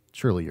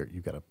surely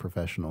you've got a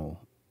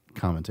professional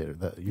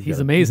commentator. He's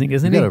amazing,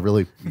 isn't he?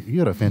 You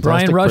got a fantastic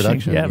Brian Rushing.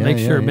 production. Yeah, make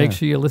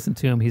sure you listen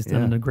to him. He's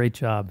done a great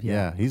job.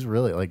 Yeah, he's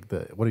really like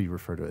what do you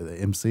refer to it? The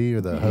MC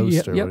or the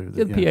host?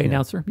 The PA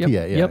announcer. Yep.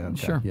 PA, okay.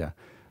 Sure. Yeah,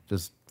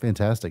 just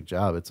fantastic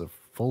job. It's a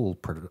full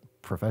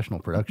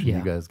professional production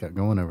you guys got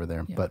going over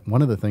there. Yeah. But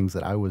one of the things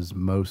that I was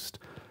most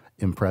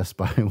impressed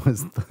by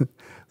was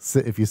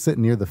if you sit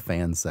near the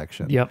fan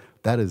section,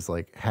 that is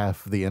like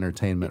half the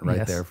entertainment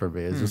right there for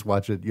me. Is just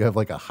watch it. You have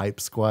like a hype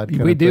squad.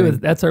 We do.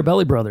 That's our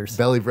Belly Brothers.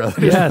 Belly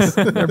Brothers. Yes,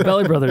 they're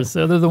Belly Brothers.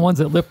 So they're the ones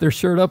that lift their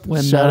shirt up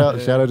when. Shout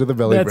out to the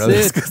Belly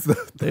Brothers.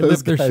 They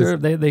lift their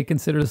shirt. They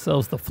consider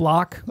themselves the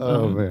flock.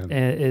 Oh man,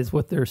 is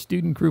what their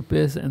student group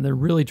is, and they're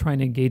really trying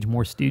to engage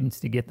more students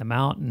to get them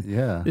out. And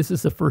this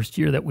is the first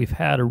year that we've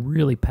had a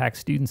really packed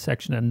student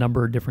section. A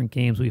number of different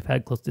games. We've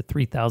had close to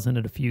 3,000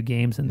 at a few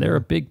games, and they're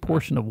a big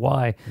portion of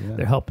why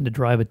they're helping to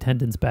drive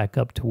attendance back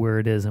up to where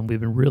it is. And we've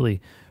been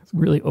really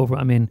over.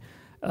 I mean,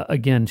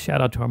 again,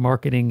 shout out to our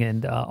marketing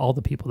and all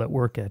the people that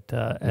work at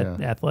the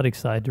athletic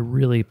side to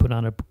really put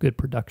on a good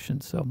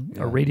production. So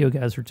our radio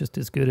guys are just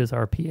as good as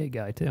our PA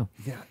guy too.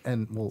 Yeah,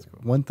 and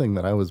one thing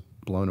that I was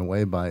blown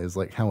away by is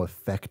like how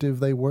effective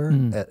they were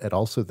at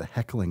also the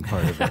heckling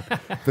part of it,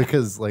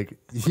 because like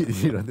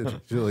you know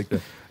like the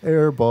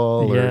air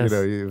ball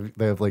or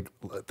they have like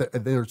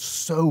they're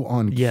so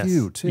on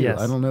cue too.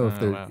 I don't know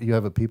if you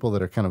have people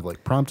that are kind of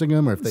like prompting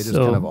them, or if they just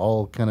kind of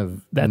all kind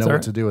of know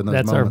what to do in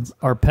those moments.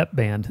 Our pep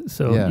band.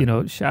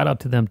 So shout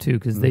out to them too,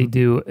 because they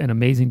do an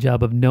amazing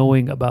job of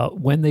knowing about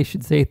when they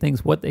should say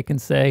things, what they can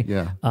say.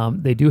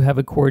 They do have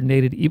it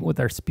coordinated even with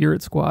our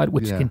spirit squad,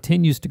 which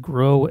continues to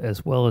grow,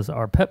 as well as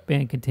our pep band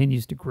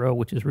continues to grow,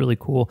 which is really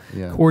cool.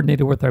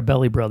 Coordinated with our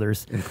Belly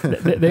Brothers.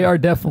 They are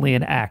definitely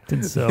an act,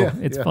 and so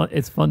it's fun.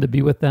 It's fun to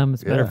be with them.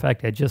 As a matter of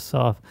fact, I just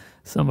saw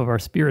some of our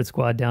spirit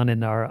squad down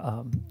in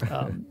our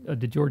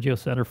DeGiorgio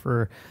Center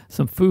for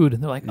some food,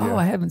 and they're like, "Oh,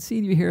 I haven't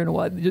seen you here in a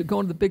while.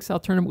 Going to the Big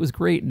South tournament was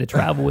great, and to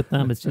travel with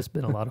them, it's just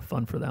been a lot of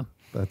fun for them."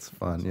 That's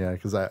fun,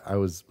 because I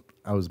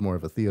was more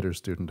of a theater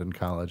student in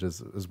college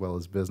as well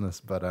as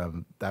business, but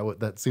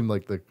that seemed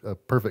like a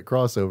perfect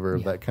crossover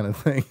of that kind of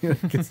thing.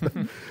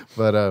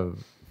 But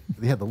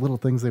the little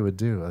things they would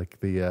do, like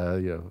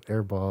the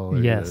air ball or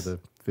the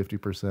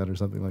 50% or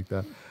something like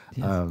that.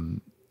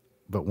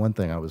 But one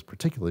thing I was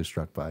particularly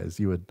struck by is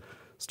you would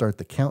start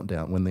the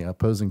countdown when the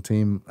opposing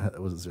team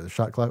the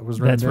shot clock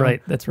was running down.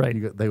 That's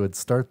right. They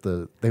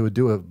would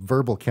do a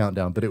verbal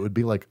countdown, but it would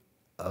be like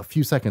a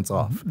few seconds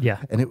off.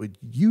 Yeah. And it would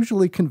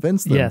usually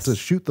convince them to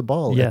shoot the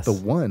ball at the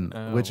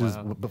 1, which is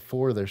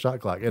before their shot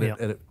clock.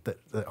 And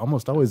they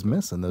almost always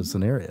miss in those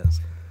scenarios.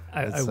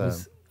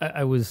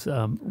 I was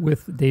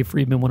with Dave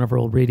Friedman, one of our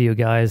old radio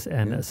guys,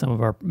 and some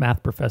of our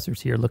math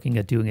professors here looking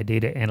at doing a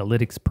data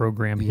analytics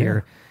program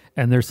here.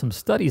 And there's some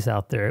studies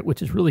out there,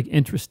 which is really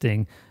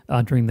interesting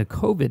during the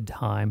COVID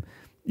time.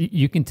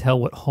 You can tell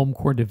what home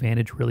court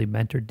advantage really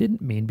meant or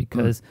didn't mean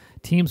because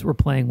teams were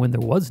playing when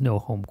there was no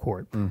home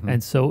court.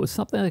 And so it was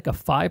something like a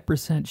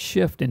 5%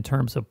 shift in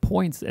terms of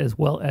points as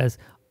well as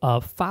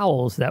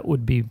fouls that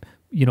would be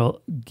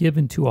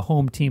given to a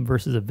home team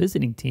versus a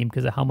visiting team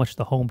because of how much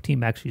the home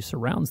team actually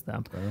surrounds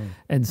them.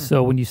 And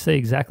so when you say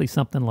exactly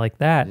something like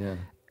that,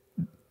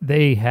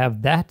 they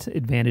have that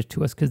advantage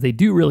to us because they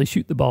do really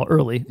shoot the ball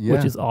early,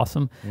 which is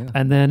awesome.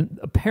 And then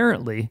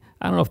apparently,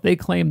 I don't know if they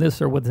claim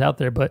this or what's out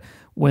there, but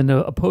when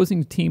the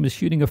opposing team is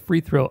shooting a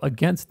free throw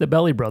against the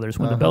Belly Brothers,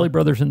 when the Belly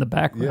Brothers in the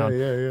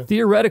background,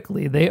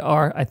 theoretically, they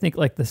are, I think,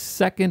 like the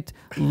second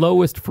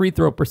lowest free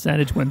throw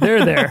percentage when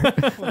they're there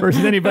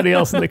versus anybody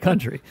else in the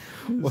country.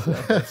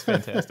 That's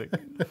fantastic.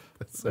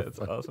 That's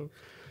awesome.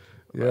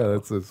 Yeah,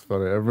 that's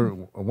funny. I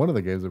remember one of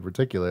the games in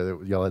particular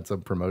that y'all had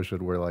some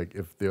promotion where, like,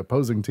 if the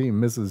opposing team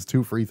misses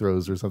 2 free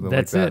throws or something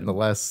like that in the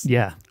last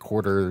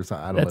quarter or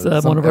something, I don't know.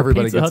 That's one of our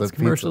Pizza Hut's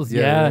commercials.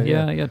 Pizza.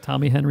 Yeah.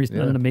 Tommy Henry's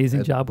done an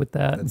amazing job with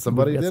that. And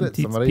somebody did it.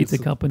 Pizza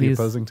companies.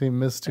 The opposing team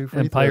missed 2 free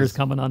throws. Empire's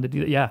coming on to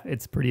do that. Yeah,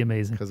 it's pretty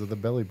amazing. Because of the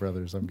Belly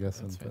Brothers, I'm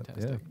guessing. That's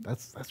fantastic. But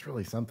that's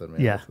really something,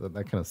 man. Yeah.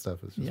 That kind of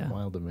stuff is just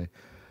wild to me.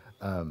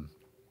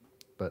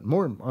 But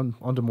more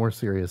onto more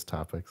serious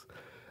topics.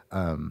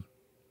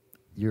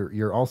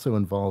 You're also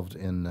involved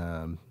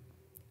in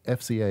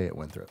FCA at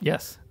Winthrop.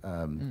 Yes.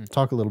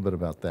 Talk a little bit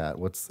about that.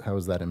 How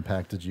has that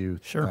impacted you?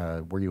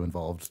 Sure. Were you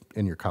involved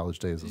in your college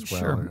days as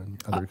well? Sure. Or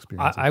other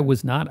experiences? I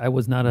was not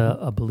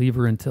a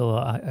believer until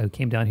I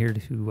came down here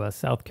to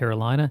South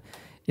Carolina.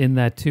 In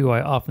that too,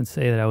 I often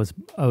say that I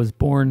was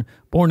born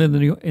in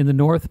the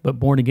North, but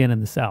born again in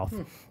the South,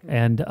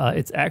 and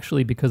it's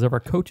actually because of our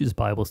coach's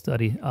Bible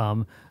study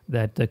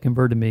that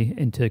converted me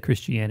into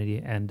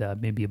Christianity and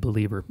made me a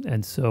believer.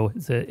 And so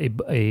it's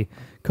a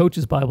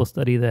coach's Bible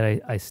study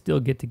that I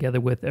still get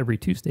together with every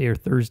Tuesday or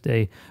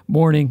Thursday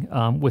morning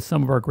with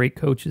some of our great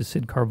coaches,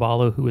 Sid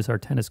Carvalho, who is our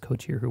tennis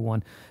coach here, who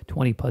won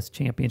 20-plus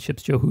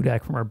championships, Joe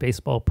Hudak from our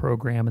baseball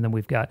program, and then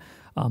we've got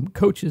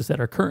coaches that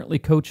are currently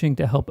coaching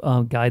to help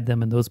guide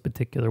them in those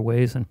particular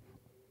ways. And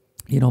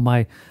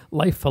my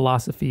life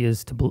philosophy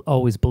is to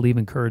always believe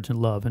in courage and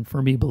love. And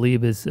for me,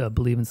 believe is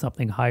believe in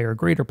something higher,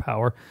 greater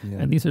power.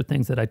 And these are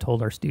things that I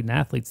told our student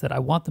athletes that I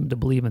want them to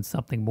believe in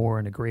something more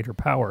and a greater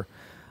power.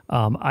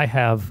 I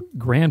have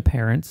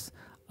grandparents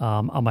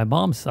on my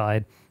mom's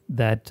side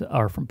that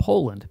are from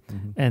Poland,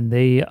 and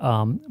they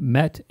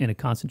met in a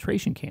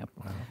concentration camp.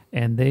 Wow.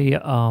 And they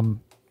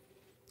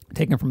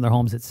taken from their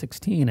homes at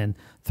 16. And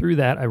through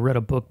that, I read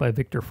a book by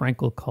Viktor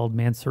Frankl called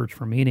Man's Search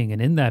for Meaning.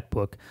 And in that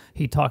book,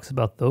 he talks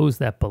about those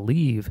that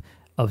believe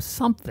of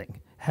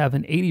something have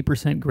an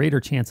 80% greater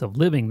chance of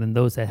living than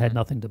those that had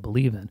nothing to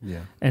believe in.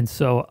 Yeah. And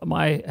so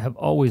I have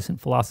always, in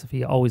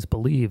philosophy, always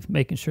believed,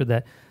 making sure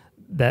that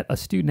a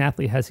student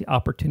athlete has the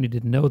opportunity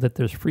to know that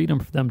there's freedom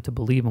for them to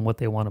believe in what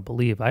they want to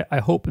believe. I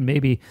hope, and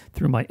maybe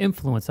through my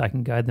influence, I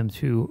can guide them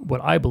to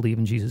what I believe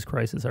in Jesus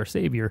Christ as our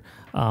Savior.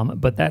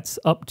 But that's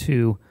up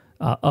to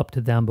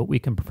them, but we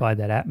can provide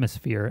that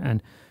atmosphere.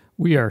 And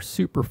we are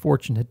super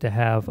fortunate to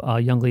have a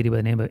young lady by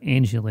the name of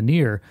Angie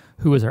Lanier,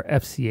 who is our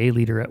FCA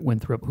leader at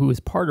Winthrop, who is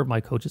part of my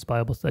coach's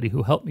Bible study,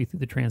 who helped me through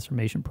the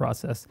transformation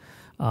process,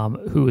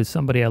 who is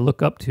somebody I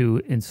look up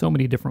to in so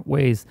many different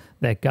ways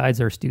that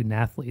guides our student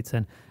athletes.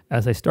 And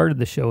as I started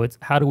the show, it's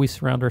how do we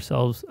surround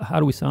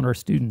our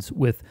students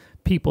with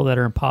people that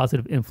are in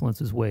positive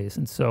influences ways?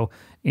 And so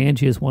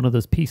Angie is one of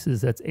those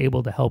pieces that's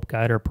able to help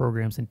guide our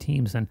programs and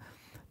teams. And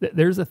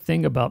there's a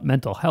thing about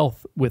mental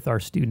health with our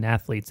student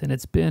athletes, and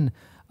it's been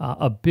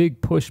a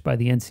big push by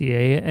the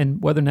NCAA,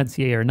 and whether an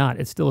NCAA or not,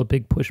 it's still a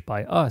big push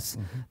by us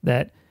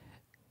that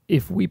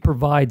if we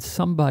provide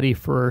somebody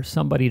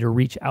to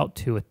reach out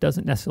to, it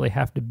doesn't necessarily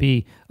have to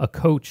be a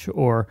coach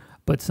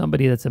but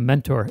somebody that's a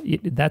mentor.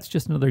 That's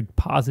just another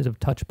positive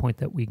touch point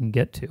that we can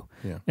get to.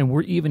 Yeah. And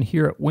we're even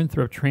here at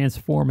Winthrop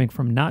transforming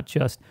from not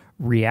just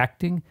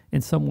reacting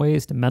in some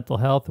ways to mental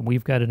health, and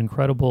we've got an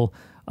incredible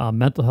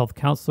mental health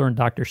counselor and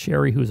Dr.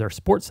 Sherry, who's our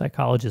sports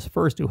psychologist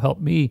first, who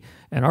helped me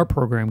and our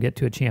program get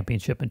to a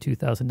championship in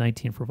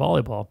 2019 for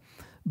volleyball.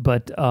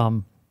 But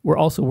we're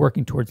also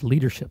working towards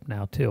leadership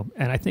now too.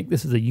 And I think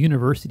this is a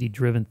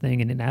university-driven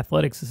thing. And in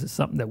athletics, this is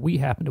something that we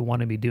happen to want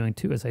to be doing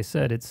too. As I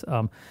said, it's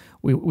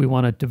we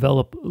want to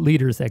develop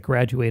leaders that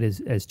graduate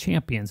as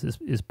champions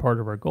is part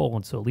of our goal.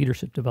 And so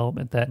leadership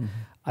development, that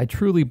I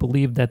truly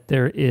believe that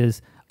there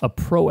is a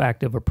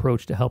proactive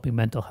approach to helping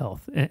mental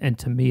health. And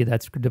to me,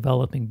 that's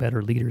developing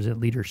better leaders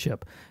and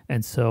leadership.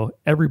 And so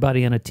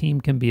everybody on a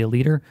team can be a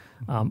leader,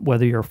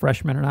 whether you're a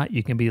freshman or not.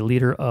 You can be a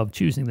leader of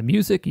choosing the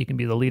music. You can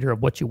be the leader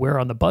of what you wear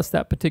on the bus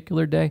that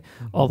particular day,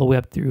 all the way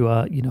up through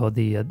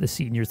the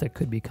seniors that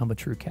could become a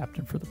true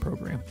captain for the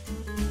program.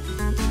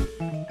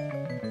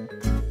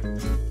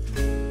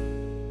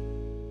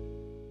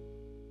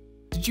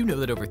 Did you know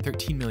that over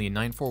 13 million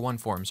 941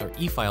 forms are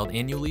e-filed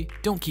annually?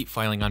 Don't keep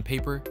filing on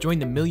paper. Join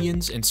the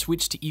millions and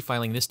switch to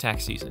e-filing this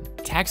tax season.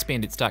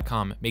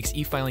 TaxBandits.com makes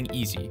e-filing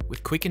easy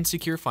with quick and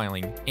secure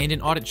filing and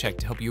an audit check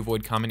to help you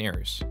avoid common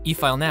errors.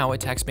 E-file now at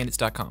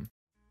TaxBandits.com.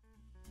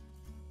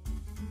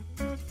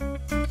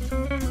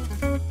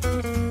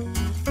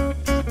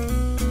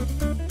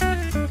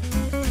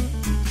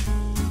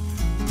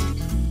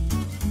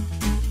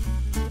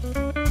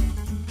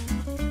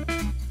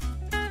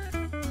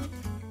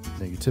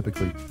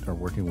 Typically are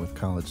working with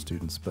college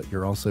students, but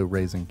you're also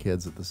raising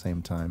kids at the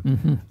same time.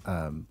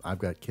 Mm-hmm. I've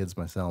got kids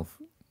myself.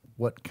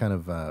 What kind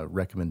of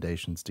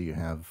recommendations do you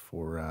have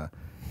for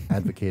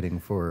advocating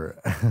for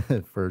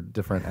for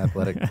different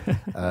athletic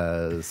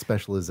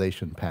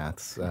specialization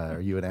paths? Are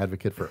you an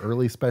advocate for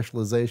early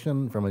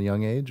specialization from a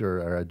young age,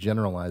 or a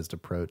generalized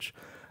approach?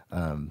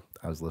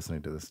 I was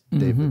listening to this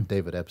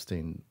David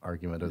Epstein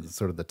argument of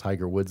sort of the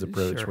Tiger Woods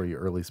approach, Sure. where you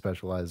early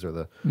specialize, or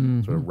the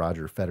sort of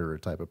Roger Federer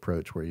type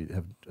approach, where you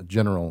have a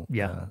general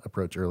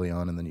approach early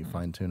on and then you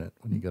fine tune it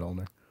when you get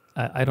older.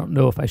 I don't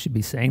know if I should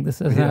be saying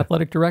this as an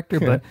athletic director,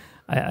 but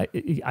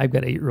I've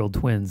got 8-year-old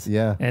twins.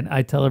 Yeah. And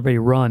I tell everybody,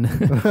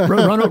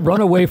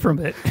 run away from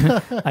it.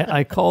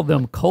 I call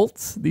them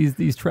cults,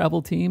 these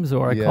travel teams,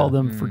 or I call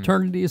them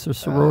fraternities or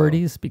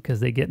sororities, because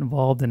they get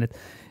involved in it.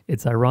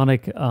 It's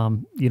ironic.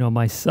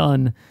 My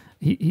son,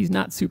 he's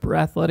not super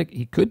athletic.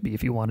 He could be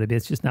if he wanted to.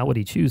 It's just not what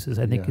he chooses,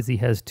 I think, because he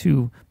has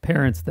two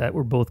parents that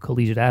were both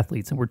collegiate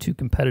athletes and were too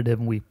competitive,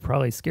 and we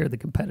probably scared the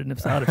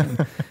competitiveness out of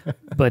him.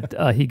 But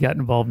he got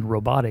involved in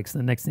robotics.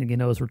 And the next thing you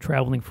know is we're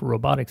traveling for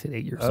robotics at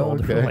 8 years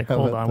old. Okay. We're like,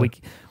 hold on,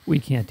 we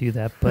can't do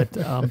that. But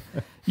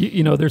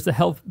there's a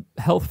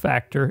health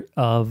factor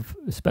of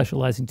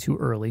specializing too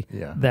early.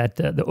 Yeah. That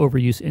the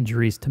overuse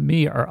injuries to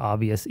me are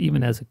obvious,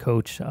 even as a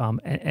coach,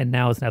 and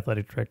now as an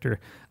athletic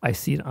director, I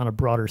see it on a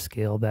broader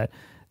scale that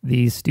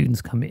these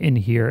students come in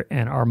here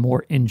and are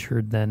more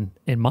injured than,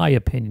 in my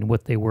opinion,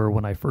 what they were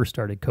when I first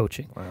started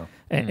coaching. Wow.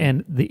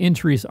 And the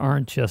injuries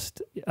aren't just,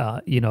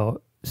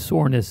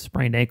 soreness,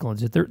 sprained ankle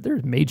injuries.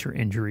 There's major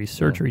injuries,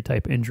 surgery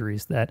type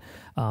injuries that,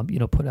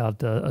 put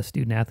out a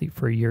student athlete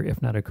for a year, if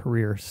not a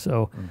career.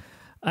 So,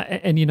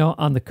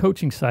 on the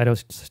coaching side, I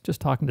was just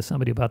talking to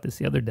somebody about this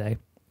the other day.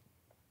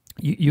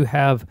 You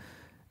have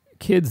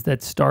kids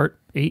that start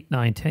 8,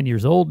 9, 10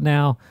 years old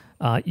now.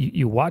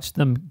 You watch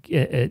them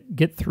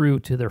get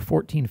through to their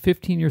 14,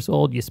 15 years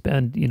old. You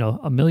spend,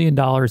 $1 million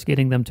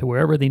getting them to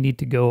wherever they need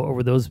to go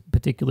over those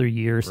particular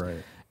years. Right.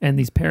 And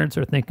these parents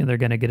are thinking they're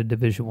going to get a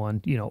Division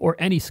I, or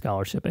any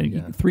scholarship.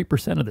 And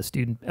 3% of the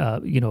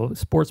student,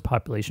 sports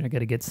population are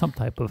going to get some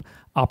type of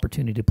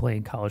opportunity to play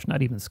in college,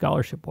 not even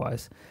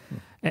scholarship-wise.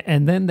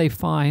 And then they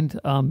find,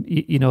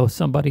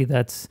 somebody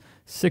that's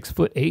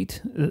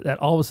 6'8" that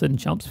all of a sudden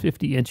jumps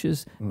 50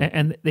 inches,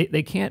 and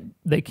they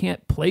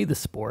can't play the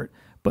sport.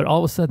 But all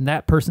of a sudden,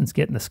 that person's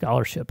getting a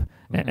scholarship,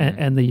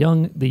 and the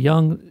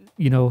young,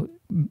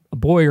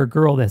 boy or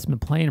girl that's been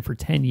playing for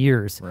 10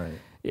 years, right.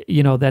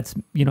 That's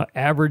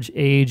average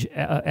age,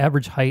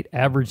 average height,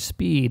 average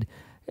speed.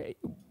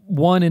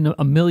 1 in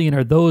a million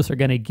of those are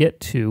going to get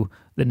to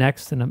the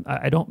next. And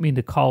I don't mean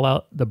to call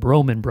out the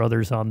Broman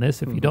brothers on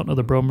this. If you don't know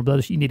the Broman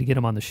brothers, you need to get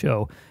them on the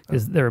show,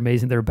 because they're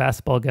amazing. They're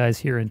basketball guys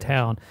here in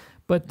town,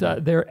 but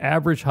their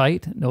average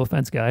height, no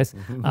offense, guys,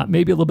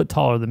 maybe a little bit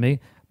taller than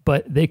me,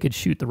 but they could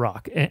shoot the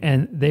rock,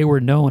 and they were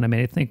known. I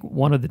mean, I think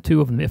one of the two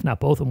of them, if not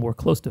both of them, were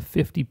close to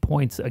 50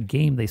 points a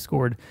game they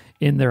scored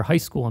in their high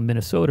school in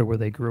Minnesota, where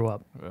they grew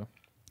up. Yeah.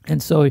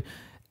 And so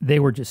they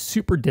were just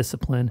super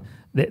disciplined.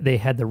 They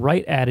had the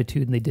right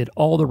attitude, and they did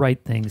all the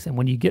right things. And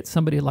when you get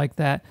somebody like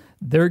that,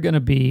 they're going to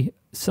be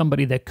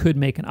somebody that could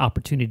make an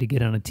opportunity to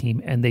get on a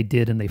team, and they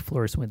did, and they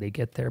flourished when they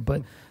get there.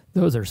 But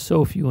those are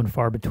so few and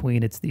far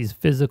between. It's these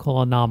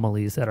physical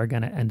anomalies that are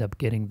going to end up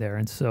getting there.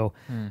 And so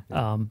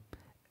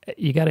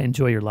you got to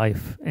enjoy your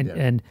life.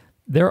 And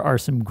there are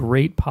some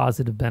great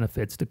positive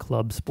benefits to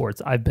club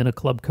sports. I've been a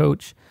club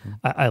coach.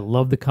 I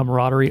love the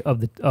camaraderie of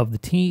the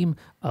team.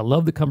 I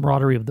love the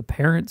camaraderie of the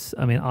parents.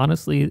 I mean,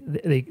 honestly,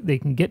 they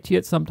can get to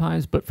it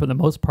sometimes, but for the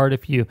most part,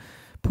 if you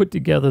put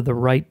together the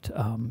right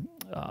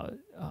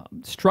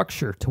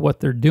structure to what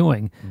they're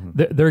doing,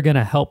 they're going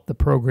to help the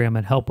program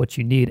and help what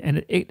you need.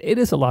 And it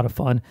is a lot of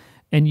fun.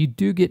 And you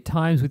do get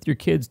times with your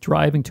kids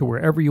driving to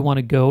wherever you want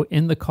to go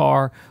in the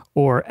car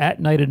or at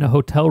night in a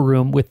hotel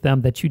room with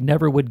them that you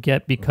never would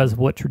get because of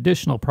what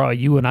traditional probably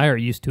you and I are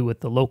used to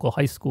with the local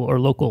high school or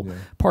local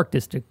park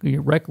district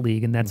rec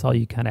league, and that's all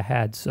you kind of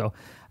had. So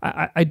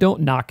I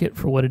don't knock it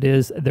for what it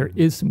is. There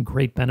is some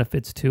great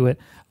benefits to it.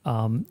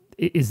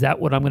 Is that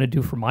what I'm going to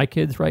do for my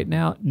kids right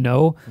now?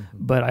 No.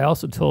 But I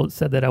also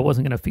said that I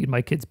wasn't going to feed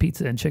my kids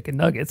pizza and chicken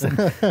nuggets.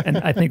 And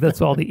I think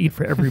that's all they eat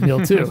for every meal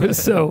too.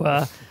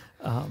 So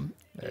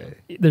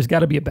there's got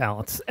to be a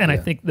balance. And I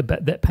think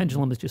that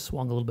pendulum has just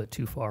swung a little bit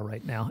too far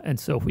right now. And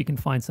so if we can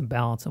find some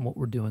balance in what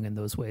we're doing in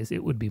those ways,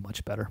 it would be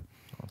much better.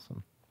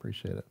 Awesome.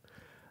 Appreciate it.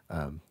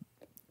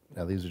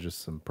 Now, these are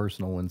just some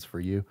personal ones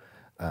for you.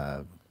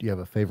 Do you have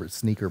a favorite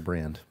sneaker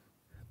brand?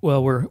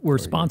 Well, we're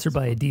sponsored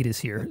by Adidas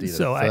here, Adidas.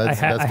 So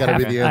that's gotta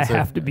be the answer. I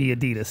have to be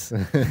Adidas.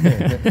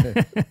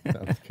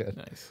 Sounds good.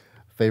 Nice.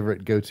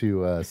 Favorite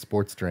go-to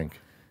sports drink?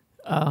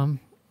 I'm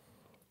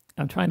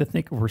trying to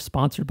think if we're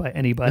sponsored by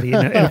anybody,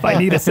 and if I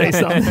need to say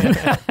something.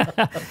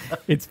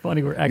 It's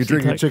funny, we're actually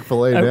you're drinking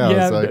Chick-fil-A now.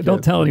 Yeah, so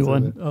don't tell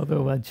anyone.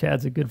 Although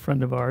Chad's a good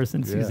friend of ours,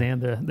 and Suzanne,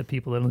 the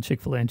people that own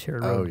Chick-fil-A and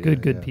Cherry Road,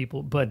 good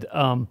people. But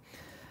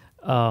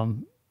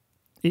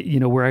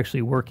we're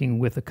actually working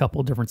with a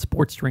couple different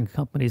sports drink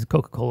companies.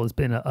 Coca-Cola has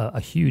been a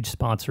huge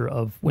sponsor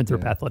of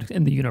Winthrop Athletics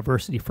and the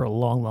university for a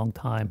long, long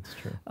time. That's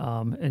true.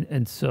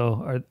 And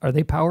so are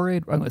they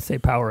Powerade? I'm going to say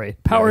Powerade.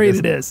 Powerade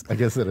it is. I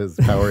guess it is.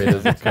 Powerade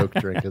is a Coke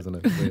drink, isn't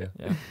it? So,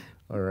 yeah.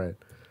 All right.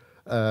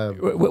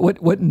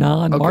 What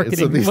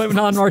non-marketing what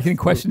non-marketing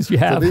questions you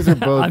have? So these are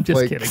both I'm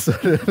just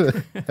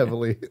kidding.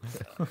 Heavily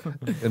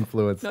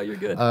influenced. No, you're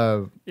good.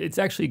 It's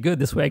actually good.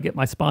 This way I get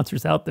my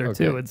sponsors out there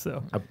too. And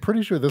so I'm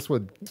pretty sure this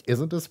one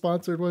isn't a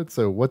sponsored one.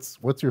 So what's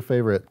your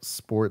favorite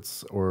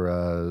sports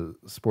or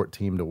sport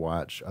team to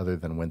watch other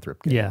than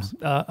Winthrop games?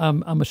 Yeah,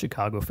 I'm a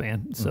Chicago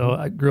fan. So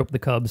I grew up with the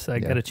Cubs. I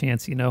got a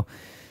chance,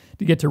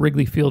 to get to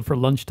Wrigley Field for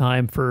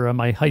lunchtime for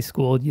my high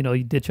school.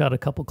 You ditch out a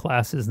couple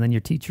classes, and then your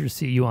teachers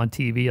see you on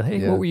TV.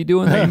 Hey, what were you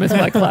doing? You missed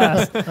my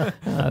class. I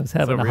was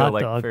having a hot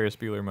dog. Ferris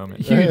Bueller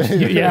moment. Huge.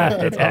 Yeah,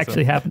 it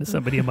actually happened to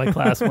somebody in my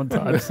class one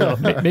time. So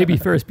maybe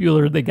Ferris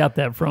Bueller, they got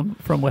that from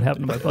what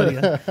happened to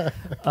my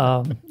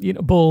buddy.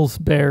 Bulls,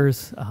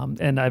 Bears,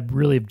 and I've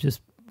really just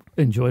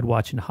enjoyed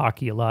watching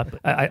hockey a lot.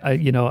 But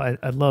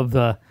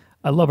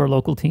I love our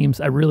local teams.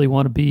 I really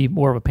want to be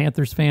more of a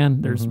Panthers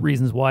fan. There's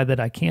reasons why that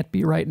I can't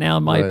be right now,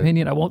 in my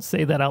opinion. I won't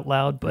say that out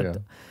loud, but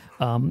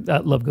I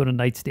love going to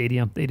Knight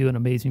Stadium. They do an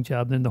amazing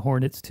job. Then the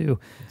Hornets, too.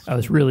 I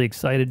was really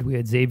excited. We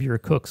had Xavier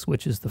Cooks,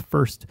 which is the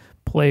first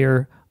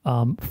player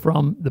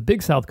from the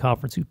Big South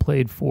Conference who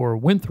played for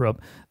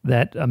Winthrop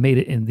that made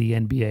it in the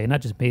NBA.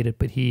 Not just made it,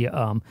 but he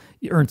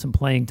earned some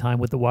playing time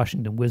with the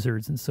Washington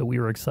Wizards, and so we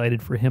were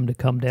excited for him to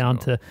come down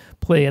to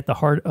play at the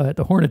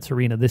Hornets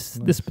Arena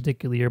this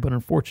particular year. But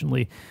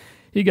unfortunately,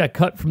 he got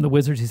cut from the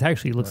Wizards. He's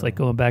actually looks like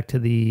going back to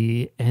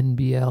the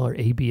NBL or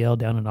ABL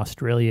down in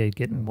Australia,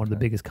 getting one of the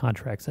biggest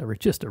contracts ever.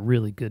 Just a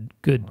really good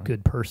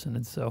person,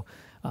 and so.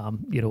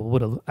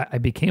 I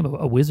became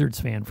a Wizards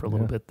fan for a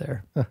little bit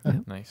there.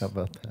 Nice. How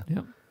about that?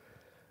 Yeah.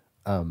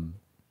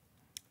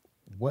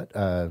 What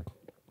are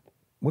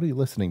you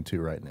listening to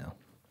right now?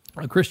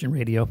 Christian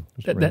radio.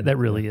 That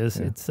really is.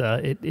 Yeah.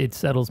 It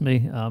settles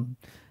me.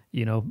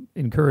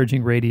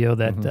 Encouraging radio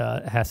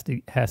that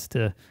has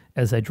to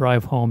as I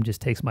drive home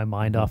just takes my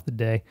mind off the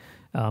day.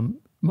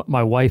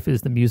 My wife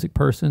is the music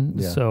person,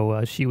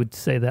 so she would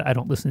say that I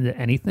don't listen to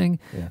anything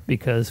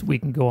because we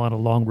can go on a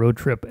long road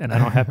trip and I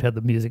don't have to have the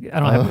music. I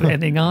don't have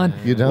anything on.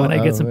 You don't? When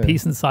I get some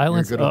peace and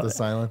silence. You're good with the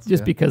silence?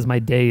 Just because my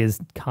day is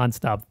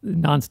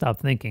nonstop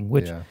thinking,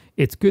 which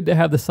it's good to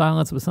have the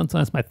silence, but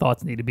sometimes my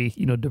thoughts need to be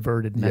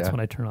diverted, and that's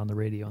when I turn on the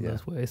radio in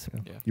those ways.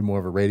 Yeah. You're more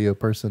of a radio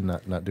person,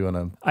 not doing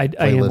a I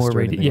am more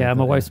radio. Yeah,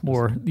 my wife's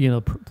more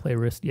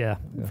playlist. Yeah,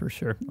 for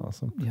sure.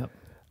 Awesome. Yep.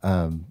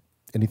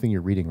 Anything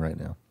you're reading right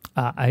now?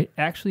 I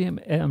actually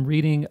am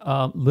reading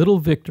Little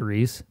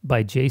Victories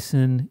by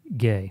Jason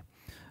Gay.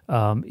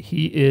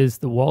 He is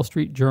the Wall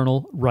Street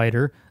Journal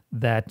writer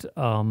that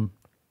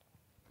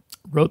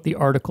wrote the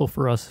article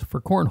for us for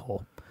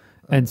Cornhole.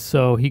 And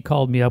so he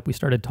called me up. We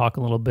started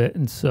talking a little bit.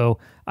 And so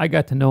I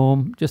got to know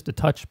him just a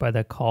touch by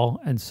that call.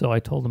 And so I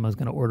told him I was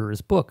going to order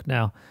his book.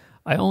 Now,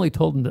 I only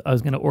told him that I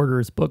was going to order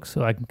his book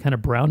so I can kind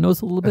of brown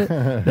nose a little bit.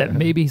 That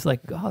maybe he's like,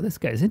 oh, this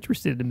guy's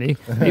interested in me.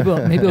 Maybe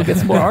we'll get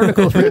some more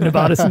articles written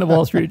about us in the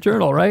Wall Street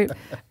Journal, right?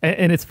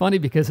 And it's funny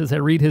because as I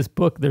read his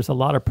book, there's a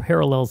lot of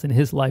parallels in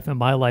his life and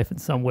my life in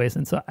some ways.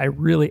 And so I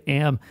really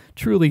am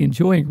truly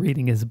enjoying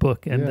reading his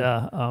book.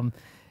 And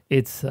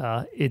it's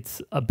a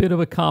bit of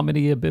a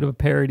comedy, a bit of a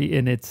parody,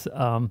 and it's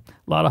a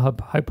lot of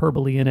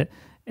hyperbole in it.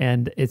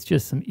 And it's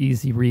just some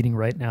easy reading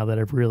right now that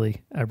I've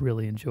really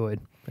enjoyed.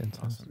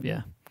 Fantastic.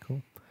 Yeah.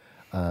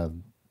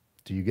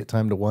 Do you get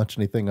time to watch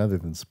anything other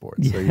than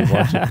sports? So you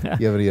have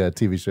any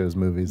TV shows,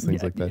 movies,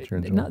 things like that you're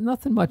enjoying?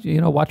 Nothing much.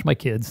 Watch my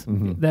kids.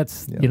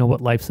 That's what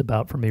life's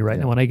about for me right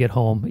now. When I get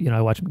home,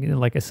 I watch them.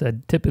 Like I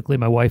said, typically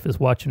my wife is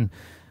watching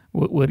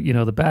what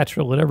The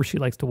Bachelor, whatever she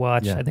likes to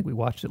watch. I think we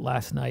watched it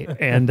last night,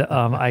 and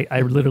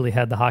I literally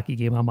had the hockey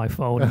game on my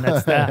phone, and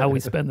that's how we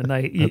spend the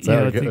night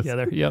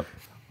together. Yep.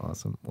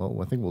 Awesome. Well,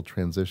 I think we'll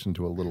transition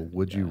to a little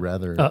would you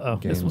rather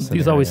game.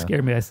 These always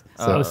scare me.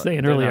 I was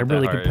saying earlier, I'm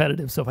really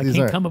competitive, so if I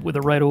can't come up with it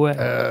right away,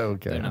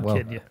 okay. I'm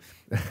kidding you.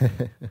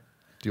 Do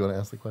you want to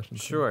ask the question?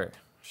 Sure.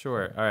 All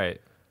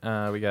right.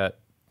 We got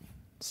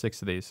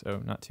 6 of these,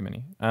 so not too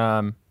many.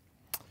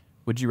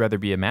 Would you rather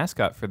be a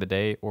mascot for the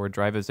day or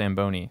drive a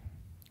Zamboni?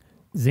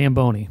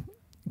 Zamboni.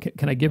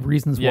 Can I give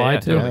reasons why,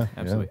 too? Totally.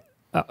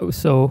 Absolutely.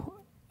 So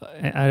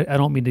I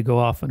don't mean to go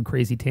off on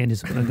crazy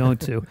tangents, but I'm going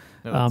to.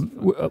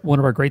 One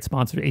of our great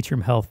sponsors,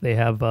 Atrium Health, they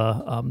have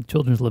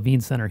Children's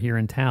Levine Center here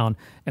in town,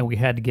 and we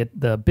had to get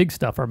the big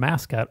stuff, our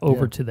mascot,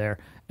 over to there,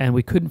 and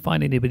we couldn't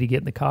find anybody to get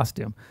in the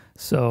costume.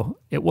 So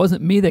it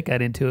wasn't me that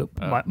got into it,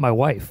 my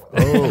wife.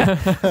 Oh.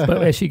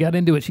 But as she got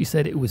into it, she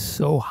said it was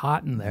so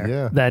hot in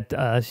there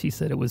that she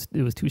said it was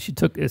too. She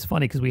took. It's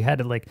funny because we had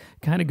to like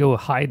kind of go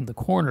hide in the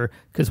corner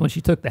because when she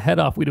took the head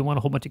off, we didn't want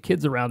a whole bunch of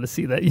kids around to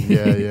see that. You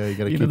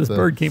got to keep this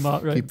bird came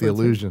out right. Keep the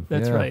illusion.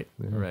 That's right.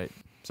 Yeah. Right.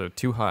 So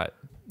too hot.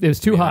 It was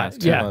too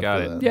hot. Yeah.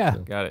 Got it. Yeah.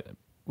 Got it.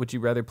 Would you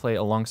rather play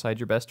alongside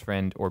your best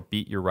friend or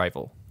beat your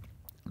rival?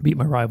 Beat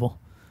my rival.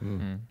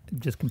 Mm.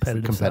 Just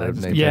competitive.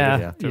 Competitive nature.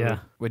 Yeah. Totally.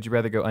 Would you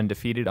rather go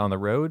undefeated on the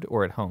road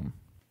or at home?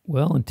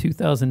 Well, in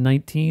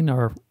 2019,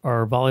 our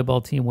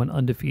volleyball team went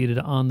undefeated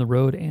on the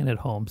road and at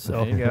home.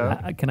 So there you go.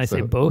 Can I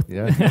say both?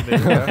 Yeah.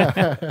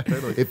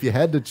 If you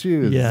had to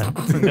choose. Yeah.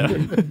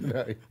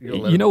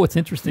 You know what's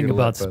interesting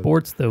about both.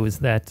 sports, though, is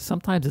that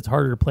sometimes it's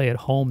harder to play at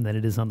home than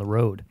it is on the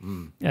road.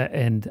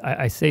 And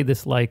I say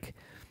this like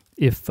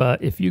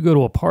if you go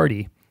to a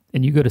party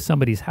and you go to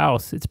somebody's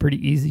house, it's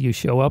pretty easy. You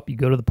show up, you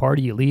go to the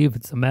party, you leave,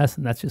 it's a mess,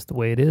 and that's just the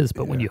way it is.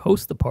 But when you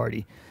host the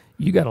party,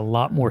 you got a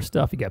lot more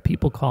stuff. You got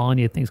people calling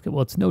you, things.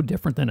 Well, it's no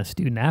different than a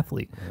student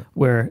athlete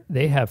where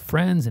they have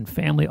friends and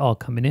family all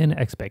coming in,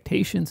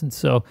 expectations. And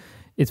so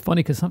it's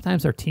funny because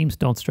sometimes our teams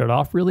don't start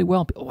off really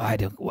well.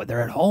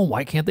 They're at home.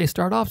 Why can't they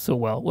start off so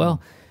well?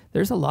 Well,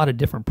 there's a lot of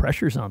different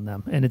pressures on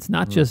them. And it's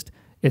not just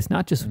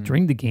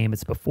during the game.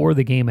 It's before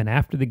the game and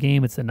after the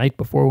game. It's the night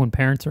before when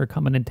parents are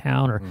coming in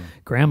town or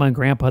grandma and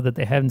grandpa that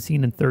they haven't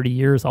seen in 30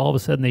 years. All of a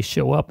sudden they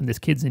show up and this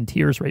kid's in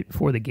tears right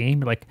before the game.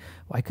 You're like,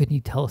 why couldn't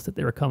you tell us that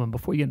they were coming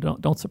before? You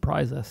don't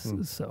surprise us.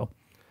 So,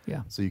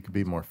 yeah. So you could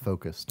be more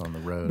focused on the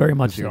road. Very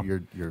much so.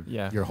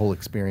 Your whole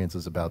experience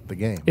is about the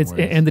game.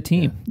 And the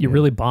team. You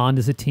really bond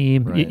as a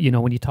team. Right. You know,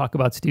 when you talk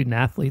about student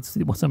athletes,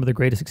 some of the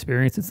greatest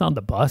experience, it's on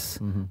the bus.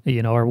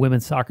 You know, our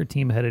women's soccer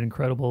team had an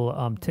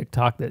incredible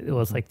TikTok that it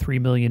was like 3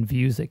 million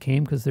views that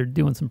came because they're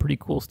doing some pretty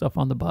cool stuff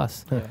on the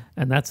bus.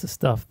 And that's the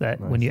stuff that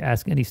when you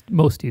ask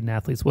most student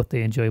athletes what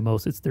they enjoy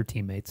most, it's their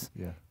teammates.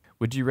 Yeah.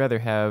 Would you rather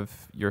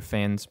have your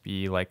fans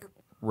be like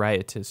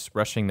riotous,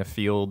 rushing the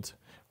field,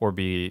 or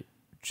be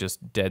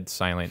just dead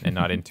silent and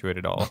not into it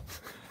at all?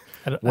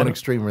 One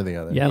extreme or the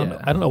other.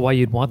 Yeah, I don't know why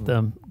you'd want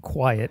them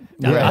quiet.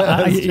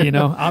 You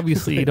know,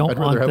 obviously you don't I'd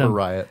want rather them. have a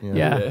riot.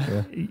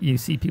 Yeah. You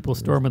see people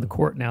storming the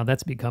court now.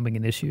 That's becoming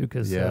an issue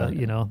because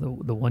you know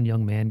the one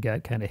young man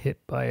got kind of hit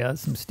by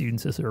some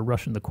students as they were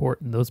rushing the court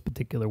in those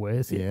particular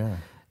ways. Yeah.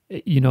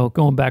 You know,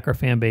 going back, our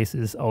fan base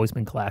has always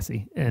been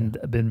classy and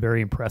I've been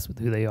very impressed with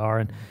who they are.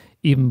 And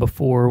even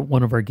before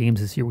one of our games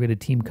this year, we had a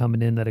team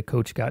coming in that a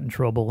coach got in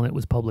trouble and it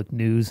was public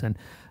news. And,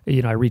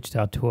 you know, I reached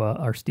out to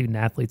our student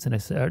athletes and I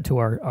said, to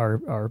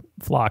our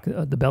flock,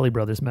 the Belly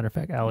Brothers, matter of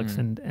fact, Alex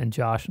and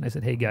Josh. And I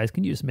said, hey guys,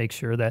 can you just make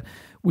sure that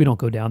we don't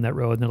go down that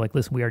road? And they're like,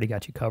 listen, we already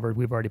got you covered.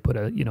 We've already put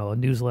a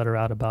newsletter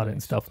out about it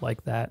and stuff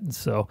like that. And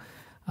so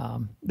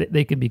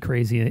they can be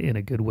crazy in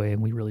a good way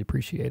and we really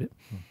appreciate it.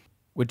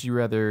 Would you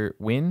rather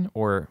win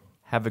or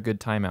have a good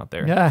time out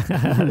there? Yeah,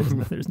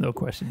 there's no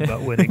question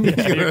about winning.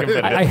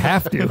 I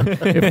have to.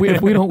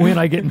 If we don't win,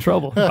 I get in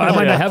trouble. I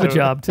might not have a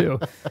job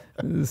too.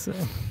 So.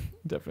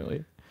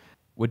 Definitely.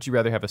 Would you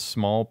rather have a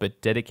small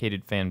but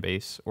dedicated fan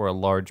base or a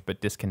large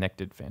but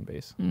disconnected fan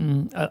base?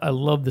 I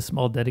love the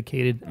small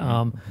dedicated.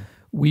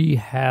 We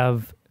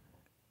have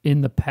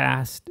in the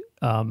past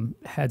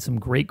had some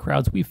great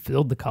crowds. We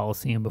filled the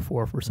Coliseum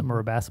before for some of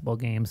our basketball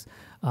games,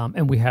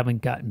 and we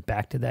haven't gotten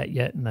back to that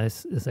yet. And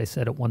as I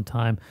said at one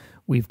time,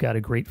 we've got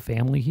a great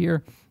family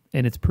here,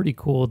 and it's pretty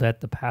cool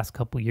that the past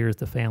couple of years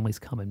the family's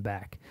coming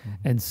back.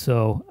 And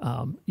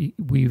so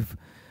we've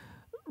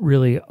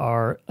really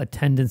our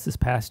attendance this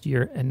past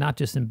year, and not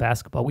just in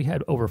basketball. We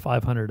had over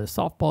 500 a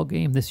softball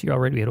game this year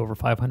already. We had over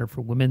 500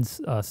 for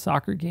women's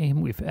soccer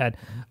game. We've had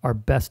our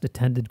best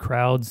attended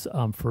crowds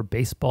for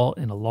baseball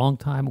in a long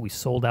time. We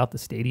sold out the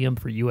stadium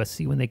for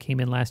USC when they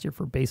came in last year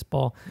for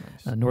baseball,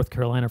 North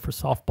Carolina for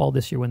softball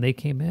this year when they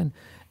came in.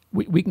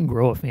 We can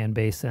grow a fan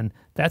base, and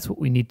that's what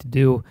we need to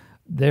do.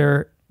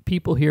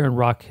 People here in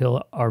Rock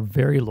Hill are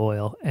very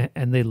loyal,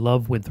 and they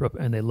love Winthrop,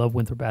 and they love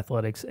Winthrop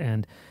athletics.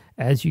 And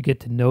as you get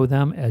to know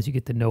them, as you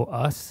get to know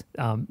us,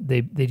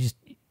 they just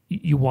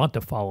you want to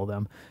follow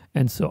them.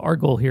 And so our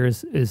goal here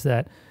is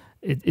that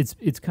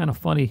it's kind of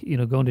funny,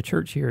 going to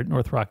church here at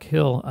North Rock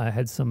Hill. I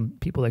had some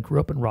people that grew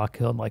up in Rock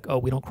Hill. I'm like, oh,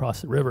 we don't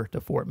cross the river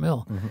to Fort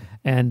Mill,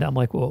 and I'm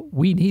like, well,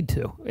 we need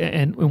to,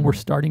 and we're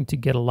starting to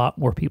get a lot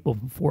more people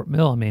from Fort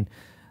Mill. I mean.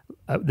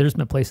 There's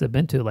been places I've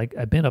been to, like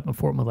I've been up in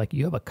Fort Mill, like,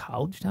 you have a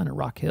college down at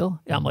Rock Hill?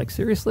 And I'm like,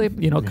 seriously?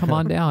 Come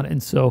on down.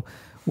 And so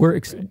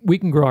we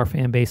can grow our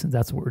fan base, and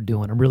that's what we're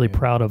doing. I'm really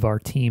proud of our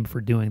team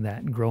for doing that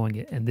and growing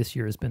it. And this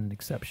year has been an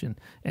exception,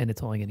 and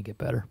it's only going to get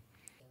better.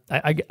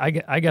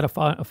 I got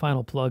a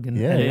final plug, and,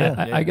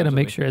 I got to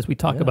make sure as we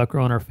talk about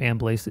growing our fan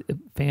base,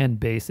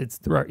 it's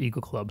through our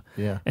Eagle Club.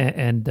 Yeah,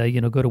 and go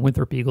to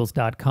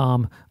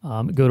winthropeagles.com,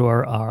 go to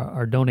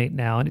our donate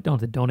now, and you don't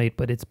have to donate,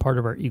 but it's part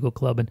of our Eagle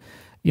Club. And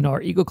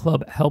our Eagle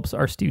Club helps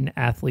our student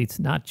athletes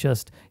not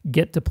just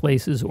get to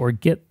places or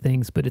get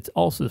things, but it's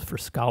also for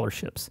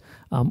scholarships.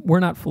 We're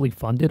not fully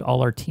funded,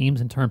 all our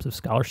teams, in terms of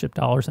scholarship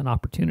dollars and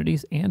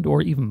opportunities, and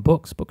or even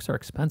books. Books are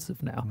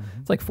expensive now.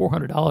 It's like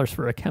 $400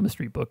 for a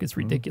chemistry book. It's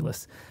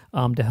ridiculous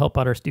to help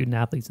out our student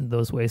athletes in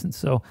those ways. And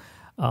so,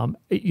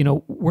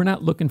 we're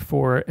not looking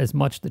for as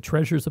much the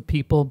treasures of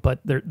people, but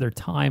their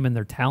time and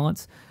their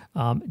talents.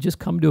 Just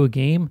come to a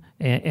game,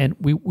 and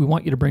we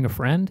want you to bring a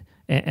friend.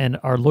 And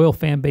our loyal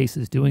fan base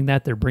is doing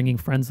that. They're bringing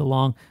friends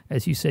along.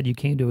 As you said, you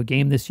came to a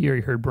game this year.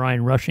 You heard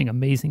Brian Rushing,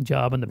 amazing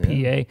job on the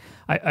PA.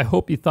 I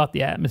hope you thought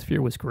the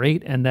atmosphere was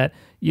great and that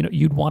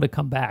you'd want to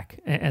come back.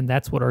 And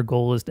that's what our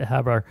goal is, to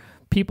have our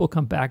people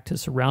come back to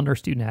surround our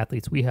student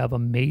athletes. We have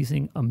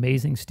amazing,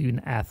 amazing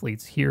student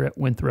athletes here at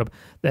Winthrop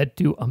that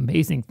do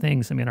amazing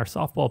things. I mean, our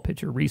softball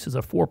pitcher, Reese, is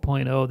a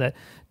 4.0 that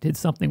did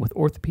something with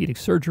orthopedic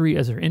surgery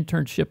as her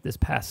internship this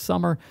past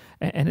summer.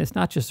 And it's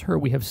not just her.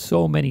 We have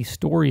so many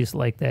stories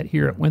like that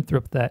here at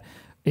Winthrop that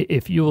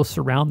if you will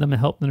surround them and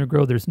help them to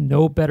grow, there's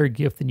no better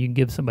gift than you can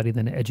give somebody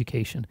than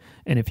education.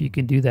 And if you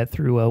can do that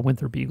through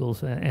Winthrop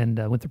Eagles and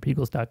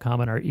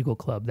winthropeagles.com and our Eagle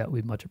Club, that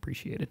would be much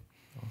appreciated.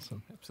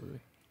 Awesome. Absolutely.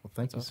 Well,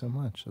 thank you so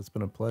much. It's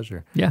been a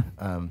pleasure. Yeah.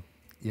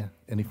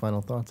 Any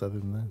final thoughts other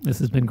than that? This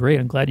has been great.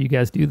 I'm glad you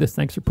guys do this.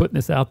 Thanks for putting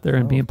this out there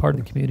and being part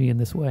of the community in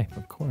this way.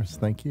 Of course.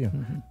 Thank you.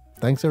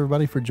 Thanks,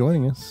 everybody, for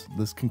joining us.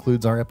 This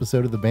concludes our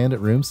episode of the Bandit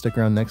Room. Stick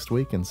around next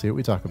week and see what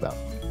we talk about.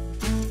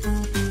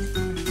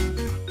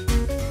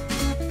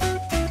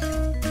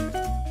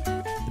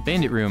 The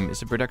Bandit Room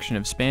is a production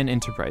of Span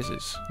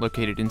Enterprises,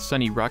 located in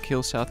sunny Rock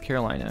Hill, South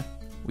Carolina.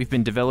 We've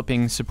been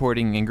developing,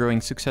 supporting, and growing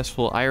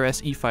successful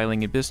IRS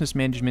e-filing and business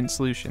management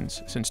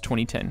solutions since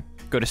 2010.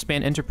 Go to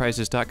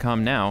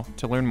spanenterprises.com now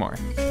to learn more.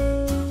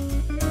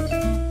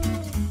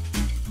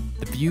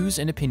 The views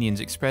and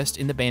opinions expressed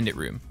in the Bandit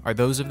Room are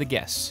those of the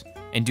guests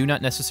and do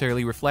not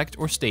necessarily reflect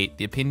or state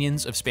the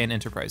opinions of Span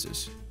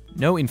Enterprises.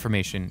 No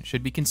information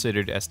should be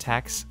considered as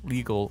tax,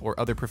 legal, or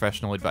other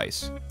professional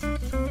advice.